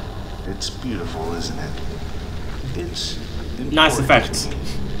work. It's beautiful, isn't it? It's nice effects. to me,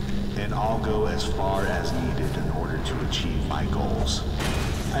 and I'll go as far as needed in order to achieve my goals.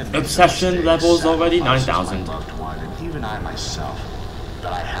 Obsession levels already 9,000. Loved one, and even I myself,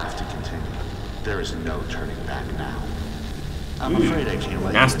 but I have to continue. There is no turning back now. I'm afraid I can't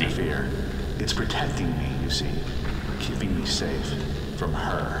let nasty. you interfere. It's protecting me, you see, keeping me safe from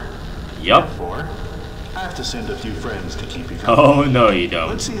her. Yup. Therefore, I have to send a few friends to keep you company. Oh no, you don't.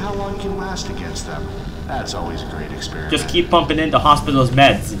 Let's see how long you can last against them. That's always a great experiment. Just keep pumping into hospital's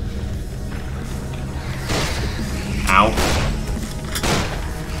meds. Ow.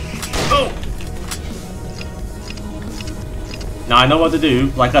 Oh! Now I know what to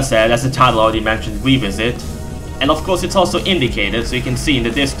do. Like I said, as the title already mentioned, revisit. And of course it's also indicated so you can see in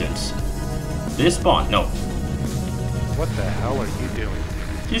the distance. Did it spawn? No. What the hell are you doing?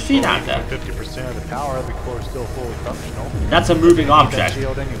 Did you see that there? 50% of the power, the core is still fully functional. That's a moving object.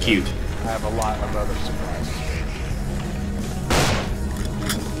 Shield anyway. Cute. I have a lot of other surprises.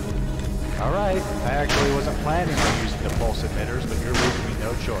 Alright, I actually wasn't planning on using the pulse emitters, but you're leaving me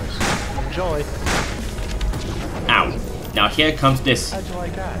no choice. Enjoy. Ow. Now here comes this. How'd you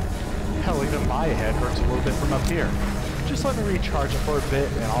like that? Hell, even my head hurts a little bit from up here. Just let me recharge it for a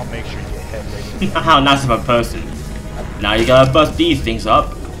bit, and I'll make sure you get head ready. How nice of a person. Now you gotta bust these things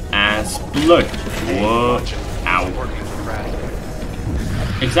up and split. Whoa. Ow.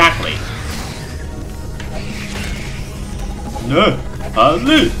 Exactly. No.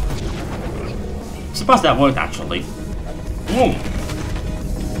 Ali. Surprised that worked actually. Boom.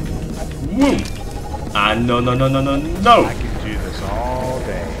 Boom. No. I can do this all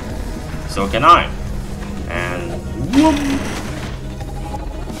day. So can I. And whoom.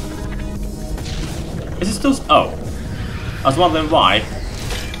 Is it still? Oh. I was wondering why.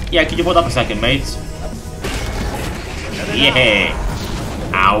 Yeah, could you hold up a second, mates? Yeah.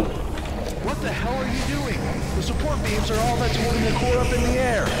 Ow. What the hell are you doing? The support beams are all that's holding the core up in the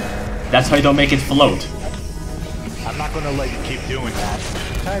air. That's how you don't make it float. I'm not going to let you keep doing that.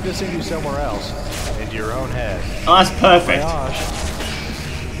 Time to send you somewhere else. Into your own head. Oh, that's perfect. Gosh.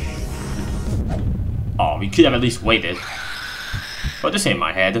 Oh, we could have at least waited. But this ain't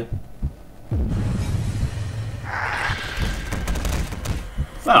my head.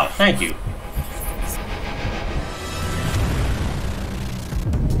 Well, thank you.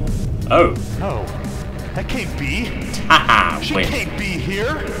 Oh. No. That can't be. Haha, She wait. can't be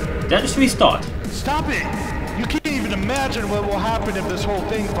here. Did I just restart? Stop it. You can't even imagine what will happen if this whole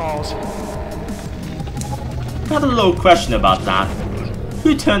thing falls. Got a little question about that.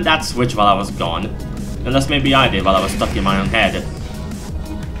 Who turned that switch while I was gone? Unless maybe I did while I was stuck in my own head.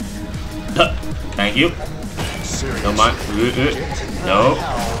 Thank you. No mind. No.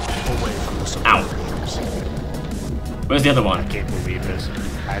 Ow. Where's the other one? I can't believe this.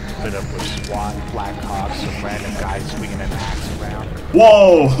 I had to put up with SWAT, Black Hawks, some random guys swinging an axe around.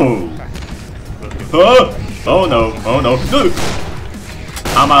 Whoa! Huh? Oh no! Oh no! No!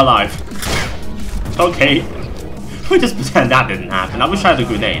 How am I alive? Okay. We just pretend that didn't happen. I wish I had a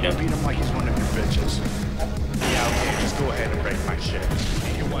grenade. Beat him like he's one of your bitches. Yeah, okay, just go ahead and break my shit.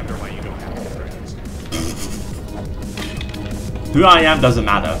 And you wonder why you don't have any friends. Who I am doesn't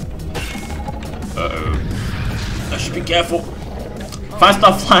matter. Uh-oh. I should be careful. If I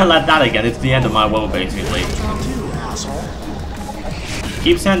start flying like that again, it's the end of my world, basically.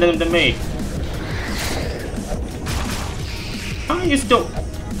 Keep sending them to me. How are you still...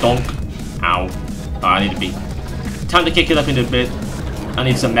 Donk. Ow. Oh, I need to be... Time to kick it up in a bit. I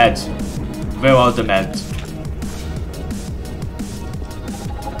need some meds. Where are the meds?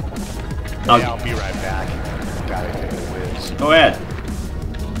 Yeah, I'll be right back. Gotta take a whiz. Go ahead.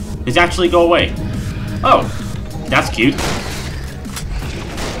 He's actually go away. Oh, that's cute.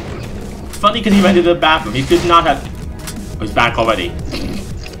 Funny because he went to the bathroom. He could not have... Oh, he's back already.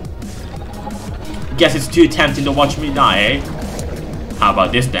 Guess it's too tempting to watch me die, eh? How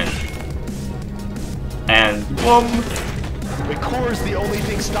about this then? And boom! The core is the only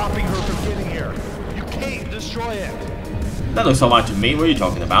thing stopping her from getting here. You can't destroy it. That looks alright to me. What are you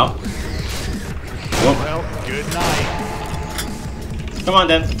talking about? Whoop. Well, good night. Come on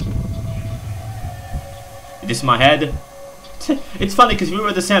then. This is my head. It's funny because if you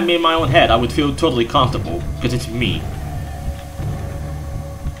were to send me in my own head, I would feel totally comfortable because it's me.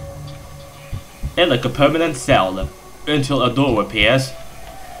 And like a permanent cell until a door appears.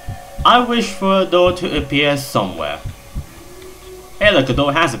 I wish for a door to appear somewhere. Hey, look, a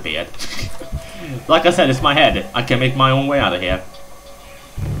door has appeared. Like I said, it's my head. I can make my own way out of here.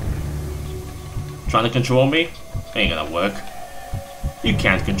 Trying to control me? Ain't gonna work. You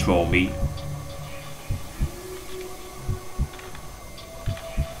can't control me.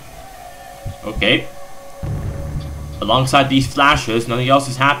 Okay. Alongside these flashes, nothing else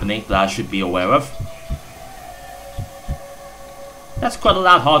is happening that I should be aware of. That's quite a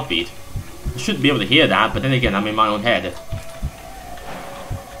loud heartbeat. I should be able to hear that, but then again, I'm in my own head.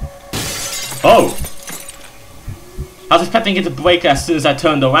 Oh! I was expecting it to break as soon as I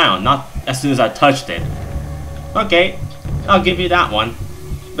turned around, not as soon as I touched it. Okay, I'll give you that one.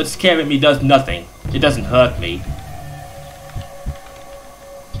 But scaring me does nothing. It doesn't hurt me.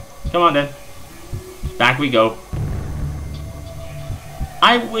 Come on then. Back we go.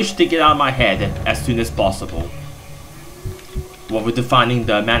 I wish to get out of my head as soon as possible. What we're defining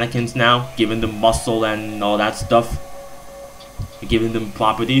the mannequins now, giving them muscle and all that stuff. Giving them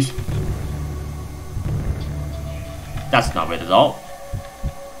properties. That's not it at all.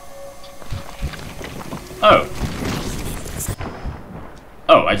 Oh.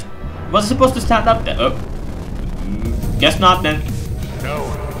 Oh, I was supposed to stand up there. Oh. Guess not then.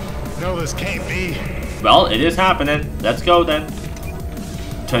 No, this can't be. Well, it is happening. Let's go then.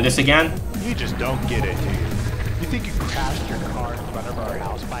 Turn this again. You just don't get it, do you? You think you crashed your car in front of our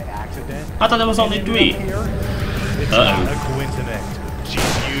house by accident? I thought there was only 3. It's not a coincidence.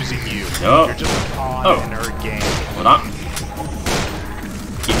 She's using you. No. You're just a pawn in her game. Hold on.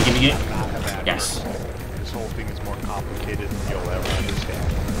 Give me. Yes. This whole thing is more complicated than you'll ever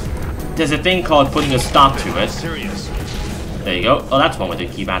understand. There's a thing called putting a stop to it. Serious. There you go. Oh, that's one way to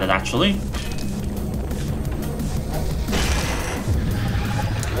keep at it, actually.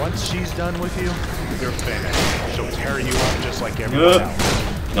 Once she's done with you, you're finished. She'll tear you up just like everyone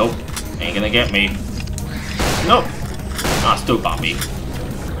else. Nope. Ain't gonna get me. Nope. Ah, still got me.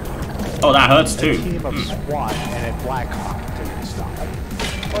 Oh, that hurts too. A team of SWAT and a Blackhawk didn't stop.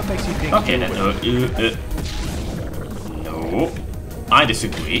 What makes you think? Okay then. No. I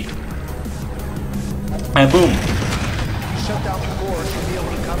disagree. And boom. Shut down the door, she'll be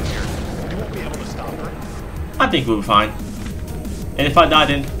able to come here. You won't be able to stop her. I think we'll be fine. And if I die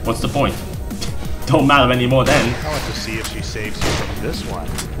then, what's the point? Don't matter anymore then. I'll have to see if she saves you from this one.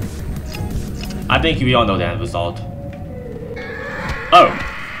 I think we all know the end result. Oh.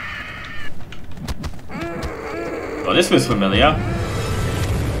 Oh, this was familiar.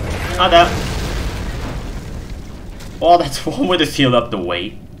 Hi there. Well, that's one way to seal up the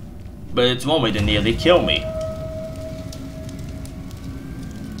way. But it's one way to nearly kill me.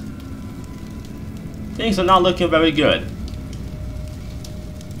 Things are not looking very good.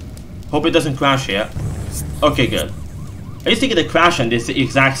 Hope it doesn't crash here. Okay, good. I used to get a crash in this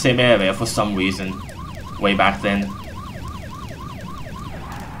exact same area for some reason. Way back then.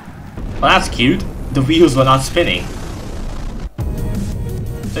 Well, that's cute. The wheels were not spinning.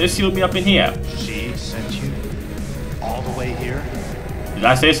 They sealed me up in here. She sent you all the way here? Did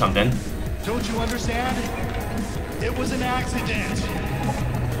I say something? Don't you understand? It was an accident.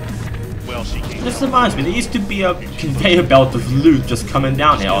 Well, she came. This reminds me, there used to be a conveyor belt of loot just coming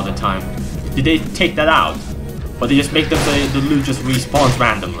down here all the time. Did they take that out? Or they just make them so the loot just respawns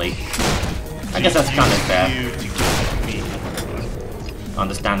randomly? I guess that's kind of fair.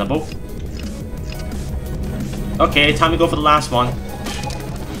 Understandable. Okay, time to go for the last one.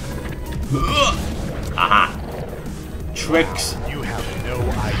 Aha. Tricks. You have no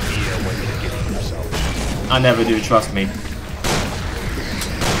idea what you're getting yourself. I never do, trust me.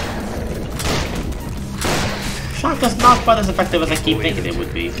 Shotcut's not quite as effective as I keep thinking it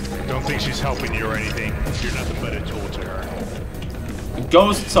would be. Don't think she's helping you or anything. You're nothing but a tool to her.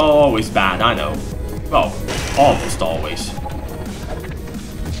 Ghosts are always bad, I know. Well, almost always.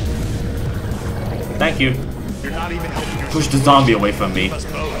 Thank you. You're not even helping your Push the zombie away from me. us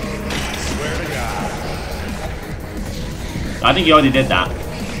both. I swear to God. I think you already did that.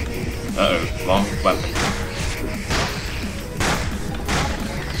 Uh-oh, wrong weapon.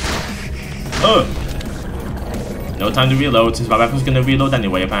 Oh! No time to reload, since my weapon's gonna reload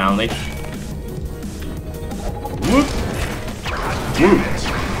anyway, apparently. Whoop!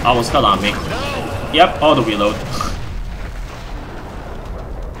 Whoop! Almost fell on me. Yep, auto reload.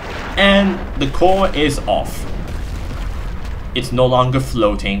 And the core is off. It's no longer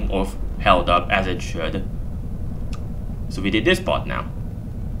floating or held up as it should. So we did this part now.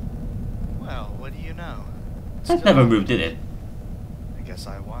 Well, what do you know? That never moved, did it? I guess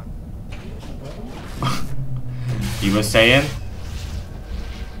I won. You were saying?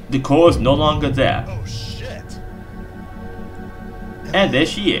 The core is no longer there. Oh shit! And there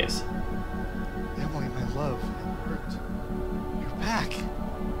she is. Emily, my love, it hurt. You're back.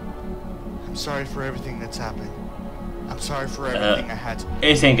 I'm sorry for everything that's happened. I'm sorry for everything I had to.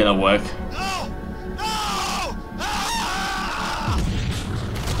 This ain't gonna work. No! No! Ah!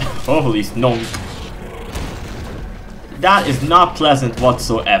 Holy snonk. That is not pleasant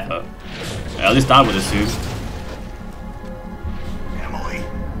whatsoever. At least I would assume. Emily,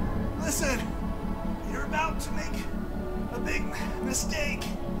 listen. You're about to make a big mistake.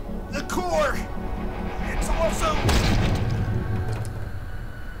 The core. It's also.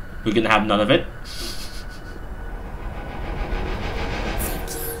 We're gonna have none of it.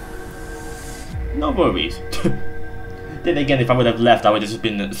 No worries. Then again, if I would have left, I would have just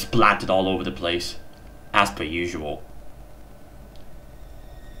been splattered all over the place. As per usual.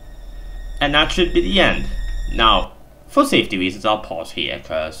 And that should be the end. Now, for safety reasons, I'll pause here,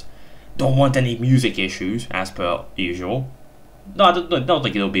 because don't want any music issues, as per usual. No, I don't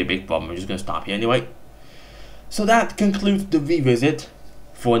think it'll be a big problem. I'm just gonna stop here anyway. So that concludes the revisit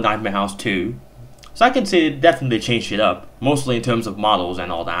for Nightmare House 2. So I can say it definitely changed it up, mostly in terms of models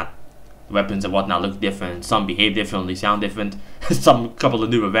and all that. Weapons and whatnot look different, some behave differently, sound different, some couple of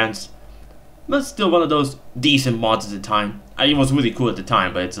new events. But still one of those decent mods at the time. It was really cool at the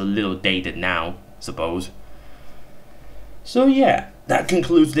time, but it's a little dated now, suppose. So yeah, that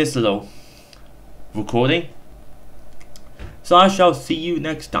concludes this little recording. So I shall see you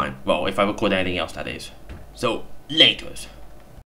next time. Well, if I record anything else, that is. So, laters.